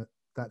better and that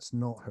that's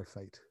not her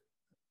fate.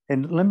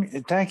 And let me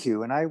thank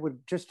you. And I would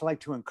just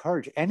like to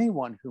encourage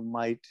anyone who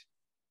might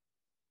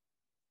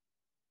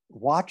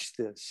watch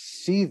this,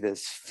 see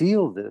this,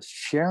 feel this,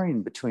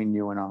 sharing between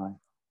you and I.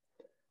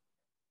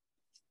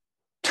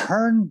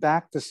 Turn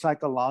back the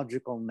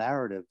psychological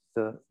narrative,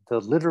 the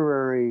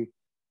literary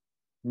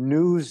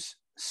news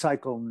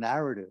cycle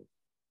narrative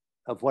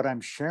of what I'm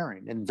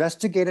sharing.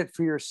 Investigate it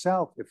for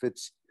yourself if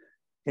it's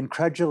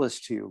incredulous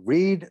to you.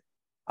 Read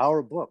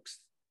our books.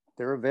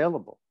 They're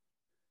available.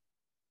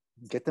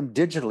 Get them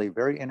digitally,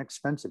 very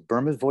inexpensive.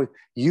 Burma's Voice.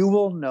 You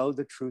will know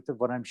the truth of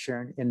what I'm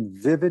sharing in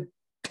vivid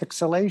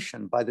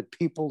pixelation by the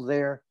people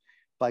there,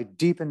 by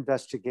deep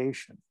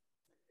investigation.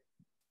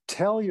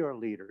 Tell your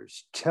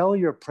leaders, tell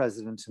your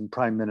presidents and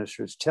prime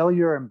ministers, tell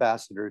your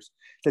ambassadors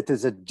that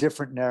there's a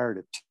different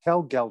narrative.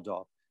 Tell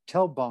Geldof,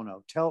 tell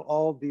Bono, tell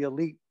all the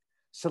elite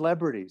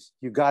celebrities,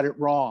 you got it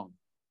wrong.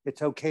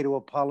 It's okay to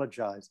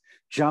apologize.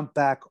 Jump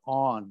back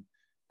on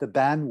the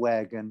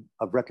bandwagon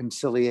of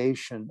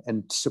reconciliation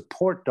and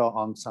support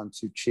Aung San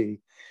Suu Kyi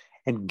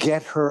and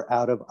get her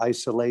out of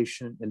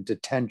isolation and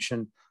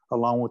detention,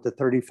 along with the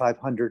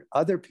 3,500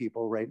 other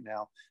people right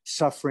now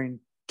suffering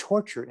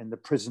torture in the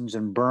prisons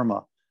in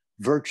Burma,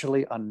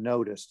 virtually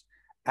unnoticed.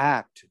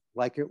 Act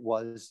like it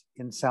was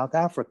in South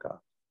Africa.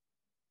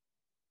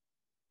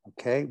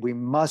 Okay, we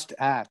must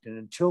act. And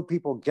until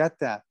people get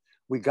that,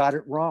 we got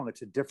it wrong.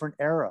 It's a different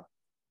era.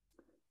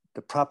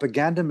 The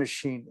propaganda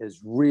machine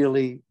is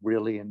really,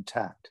 really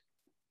intact.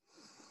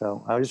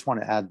 So I just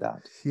want to add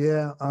that.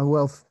 Yeah,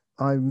 well,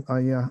 I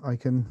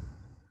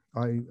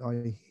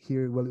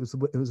hear. Well, it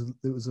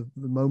was a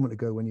moment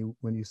ago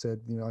when you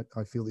said, you know,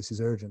 I feel this is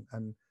urgent,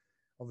 and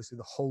obviously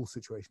the whole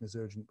situation is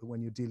urgent. But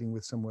when you're dealing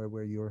with somewhere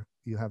where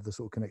you have the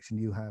sort of connection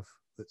you have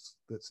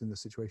that's in the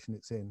situation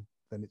it's in,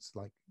 then it's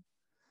like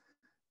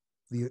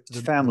the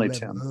family, level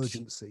Tim. of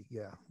urgency.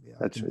 Yeah.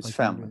 It's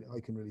family. I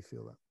can really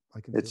feel that.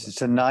 It's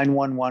a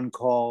 911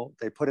 call.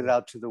 They put it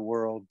out to the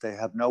world. They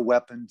have no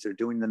weapons. They're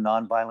doing the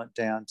nonviolent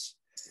dance.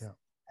 Yeah.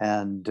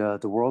 And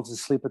the world's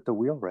asleep at the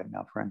wheel right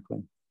now,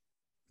 frankly.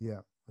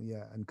 Yeah.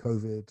 And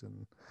COVID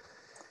and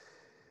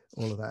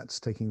all of that's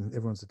taking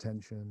everyone's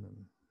attention.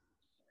 And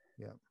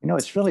yeah. You know,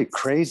 it's really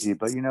crazy,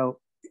 but you know,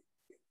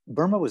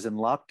 Burma was in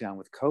lockdown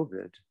with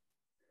COVID.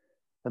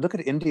 And look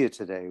at India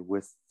today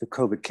with the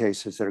COVID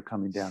cases that are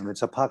coming down.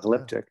 It's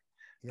apocalyptic.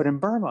 Yeah. But in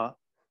Burma,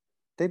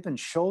 they've been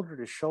shoulder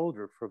to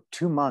shoulder for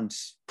 2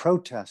 months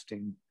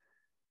protesting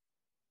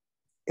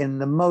in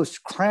the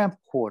most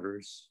cramped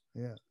quarters.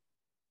 Yeah.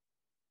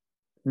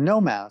 No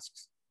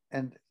masks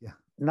and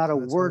not a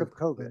word of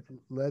COVID.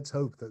 Let's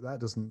hope that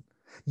doesn't.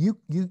 You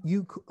use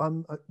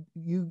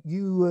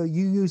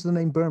the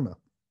name Burma.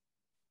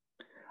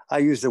 I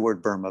use the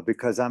word Burma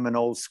because I'm an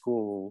old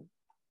school.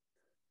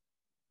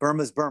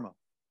 Burma's Burma.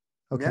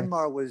 Okay.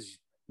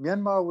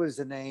 Myanmar was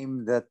a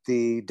name that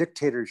the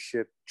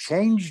dictatorship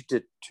changed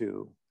it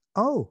to.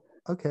 Oh,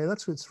 okay,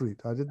 that's its root.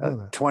 I didn't know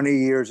that. 20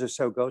 years or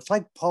so ago. It's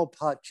like Pol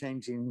Pot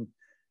changing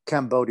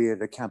Cambodia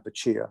to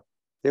Kampuchea.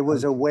 There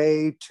was a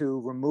way to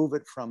remove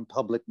it from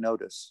public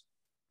notice.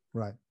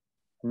 Right.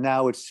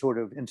 Now it's sort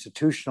of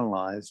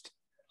institutionalized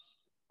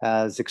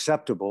as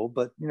acceptable,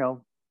 but you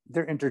know,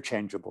 they're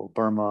interchangeable.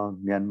 Burma,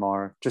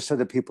 Myanmar, just so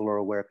that people are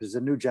aware, because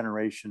the new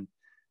generation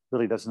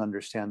really doesn't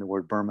understand the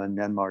word Burma and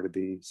Myanmar to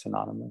be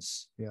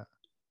synonymous. Yeah.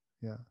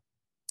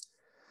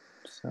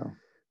 So,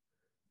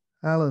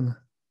 Alan,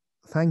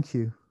 thank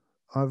you.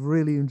 I've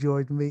really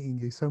enjoyed meeting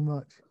you so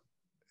much.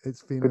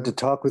 It's been good to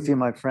talk with you,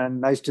 my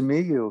friend. Nice to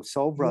meet you,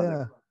 soul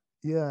brother.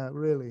 Yeah,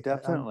 really.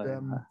 Definitely.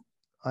 And,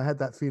 I had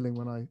that feeling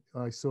when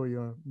I saw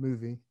your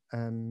movie,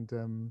 and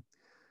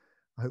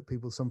I hope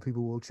some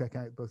people will check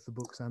out both the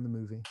books and the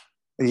movie.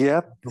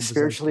 Yep,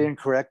 Spiritually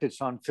Incorrect. It's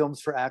on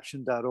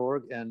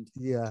filmsforaction.org. And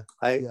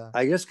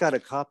I just got a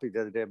copy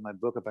the other day of my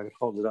book, if I could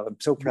hold it up. I'm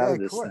so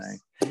proud of this thing.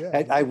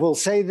 Yeah, I will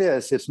say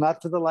this, it's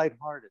not for the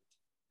lighthearted.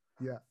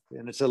 Yeah.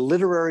 And it's a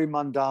literary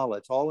mandala.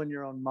 It's all in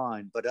your own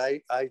mind. But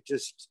I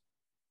just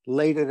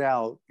laid it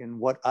out in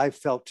what I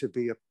felt to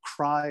be a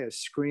cry, a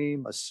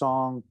scream, a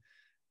song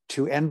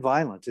to end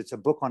violence. It's a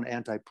book on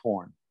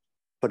anti-porn,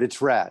 but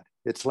it's rad.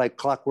 It's like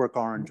Clockwork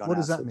Orange on What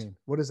does acid. that mean?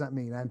 What does that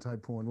mean,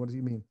 anti-porn? What do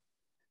you mean?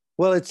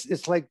 Well,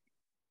 it's like.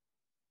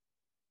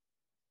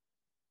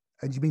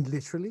 And you mean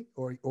literally,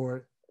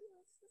 or?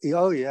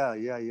 Oh yeah. Like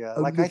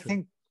literally. I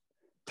think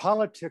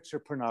politics are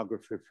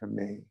pornography for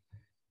me.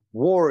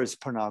 War is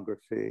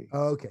pornography.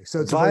 Oh, okay,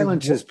 so it's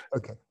violence is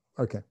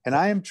okay. And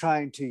I am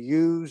trying to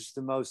use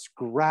the most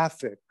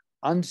graphic,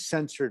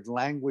 uncensored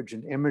language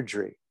and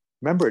imagery.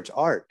 Remember, it's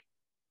art.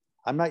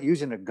 I'm not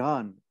using a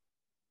gun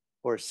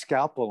or a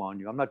scalpel on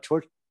you. I'm not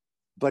torturing.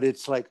 But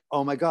it's like,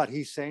 oh my God,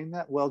 he's saying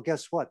that? Well,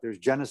 guess what? There's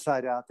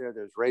genocide out there.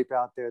 There's rape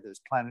out there. There's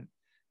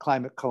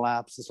climate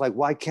collapse. It's like,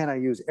 why can't I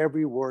use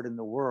every word in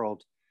the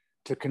world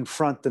to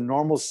confront the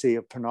normalcy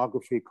of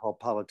pornography called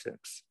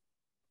politics?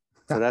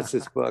 So that's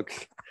this book.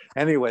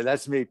 Anyway,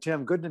 that's me.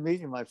 Tim, good to meet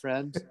you, my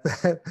friend.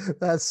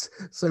 That's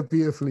so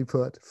beautifully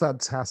put.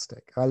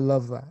 Fantastic. I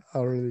love that. I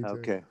really do.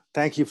 Okay.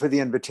 Thank you for the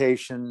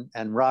invitation,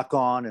 and rock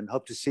on, and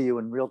hope to see you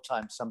in real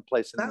time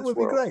someplace in this world. That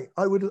would be great.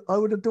 I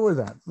would adore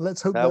that.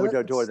 Let's hope I would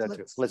adore that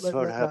too. Let's make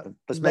it happen.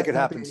 Let's make it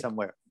happen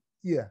somewhere.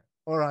 Yeah.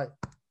 All right.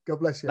 God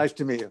bless you. Nice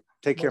to meet you.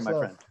 Take care, my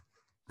friend.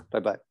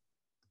 Bye-bye.